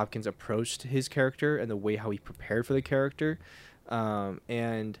Anthony Hopkins approached his character and the way how he prepared for the character,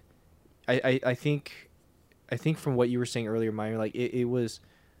 and I think I think from what you were saying earlier, Meyer, like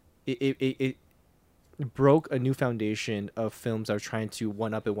it broke a new foundation of films that are trying to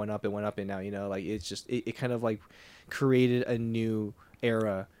one up it now, you know, like it's just it kind of like created a new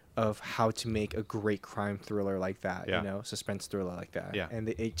era of how to make a great crime thriller like that, you know, suspense thriller like that. Yeah. And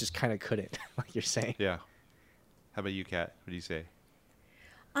it just kind of couldn't, like you're saying. Yeah. How about you, Kat? What do you say?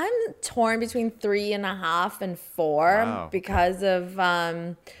 I'm torn between 3.5 and 4 because of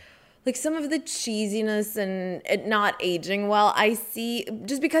like some of the cheesiness and it not aging well. I see,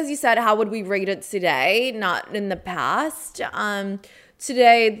 just because you said how would we rate it today, not in the past.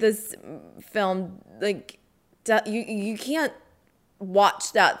 Today, this film, like, you can't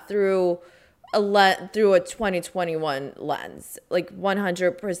watch that through a 2021 lens. Like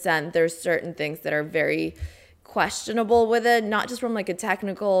 100%, there's certain things that are very questionable with it, not just from like a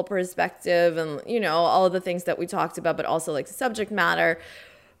technical perspective and, you know, all of the things that we talked about, but also like the subject matter.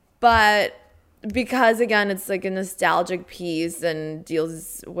 But because, again, it's like a nostalgic piece and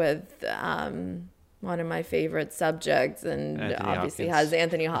deals with one of my favorite subjects and obviously has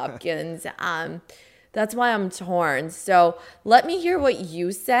Anthony Hopkins, that's why I'm torn. So let me hear what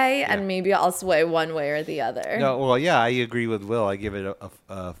you say, and maybe I'll sway one way or the other. No, well, yeah, I agree with Will. I give it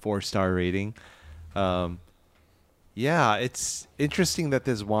a 4-star rating. Yeah, it's interesting that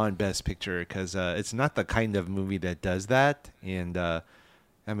this won Best Picture because it's not the kind of movie that does that. And I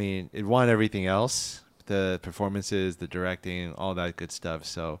mean, it won everything else, the performances, the directing, all that good stuff.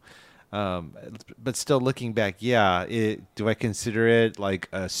 So, but still looking back, do I consider it like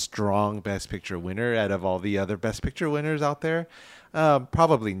a strong Best Picture winner out of all the other Best Picture winners out there?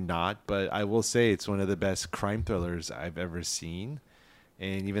 Probably not, but I will say it's one of the best crime thrillers I've ever seen.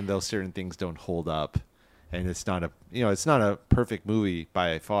 And even though certain things don't hold up, and it's not a perfect movie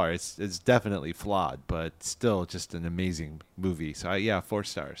by far. It's definitely flawed, but still just an amazing movie. So 4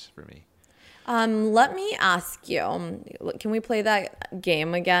 stars for me. Let me ask you, can we play that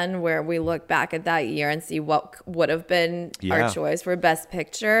game again where we look back at that year and see what would have been our choice for Best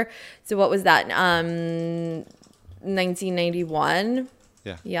Picture? So what was that? 1991?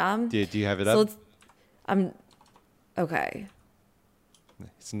 Yeah. Yeah. Do you have it up? Okay.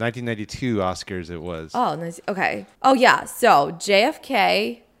 It's 1992 Oscars it was. Oh, nice. Okay. Oh, yeah. So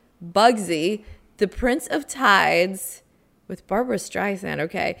JFK, Bugsy, The Prince of Tides with Barbara Streisand.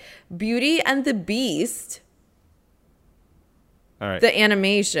 Okay. Beauty and the Beast. All right. The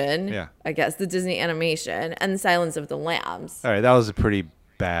animation. Yeah. I guess the Disney animation and Silence of the Lambs. All right. That was a pretty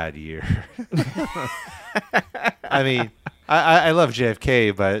bad year. I mean, I love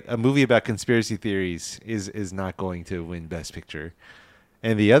JFK, but a movie about conspiracy theories is not going to win Best Picture.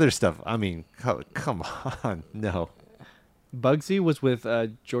 And the other stuff, I mean, come on, no. Bugsy was with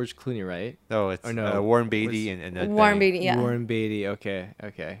George Clooney, right? No, it's Warren Beatty and Warren Beatty, yeah. Warren Beatty, okay. I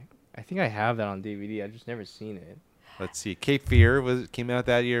think I have that on DVD. I've just never seen it. Let's see. Cape Fear came out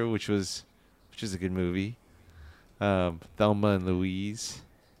that year, which is a good movie. Thelma and Louise.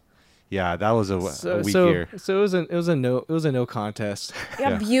 Yeah, that was a weak year. So it was a no contest.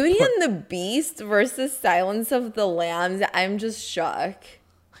 Yeah, Beauty and the Beast versus Silence of the Lambs. I'm just shocked.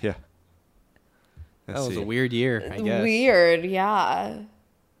 Yeah. That was a weird year, I guess. Weird, yeah.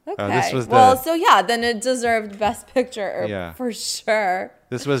 Okay. This was then it deserved Best Picture for sure.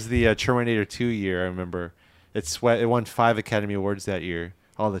 This was the Terminator 2 year, I remember. It won 5 Academy Awards that year.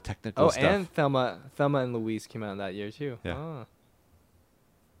 All the technical stuff. Oh, and Thelma and Louise came out that year too. Yeah. Oh.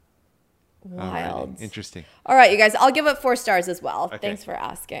 Wild. Alrighty. Interesting. All right, you guys. I'll give it 4 stars as well. Okay. Thanks for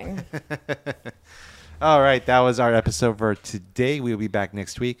asking. All right, that was our episode for today. We'll be back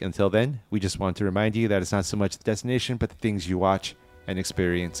next week. Until then, we just want to remind you that it's not so much the destination, but the things you watch and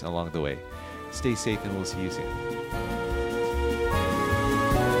experience along the way. Stay safe, and we'll see you soon.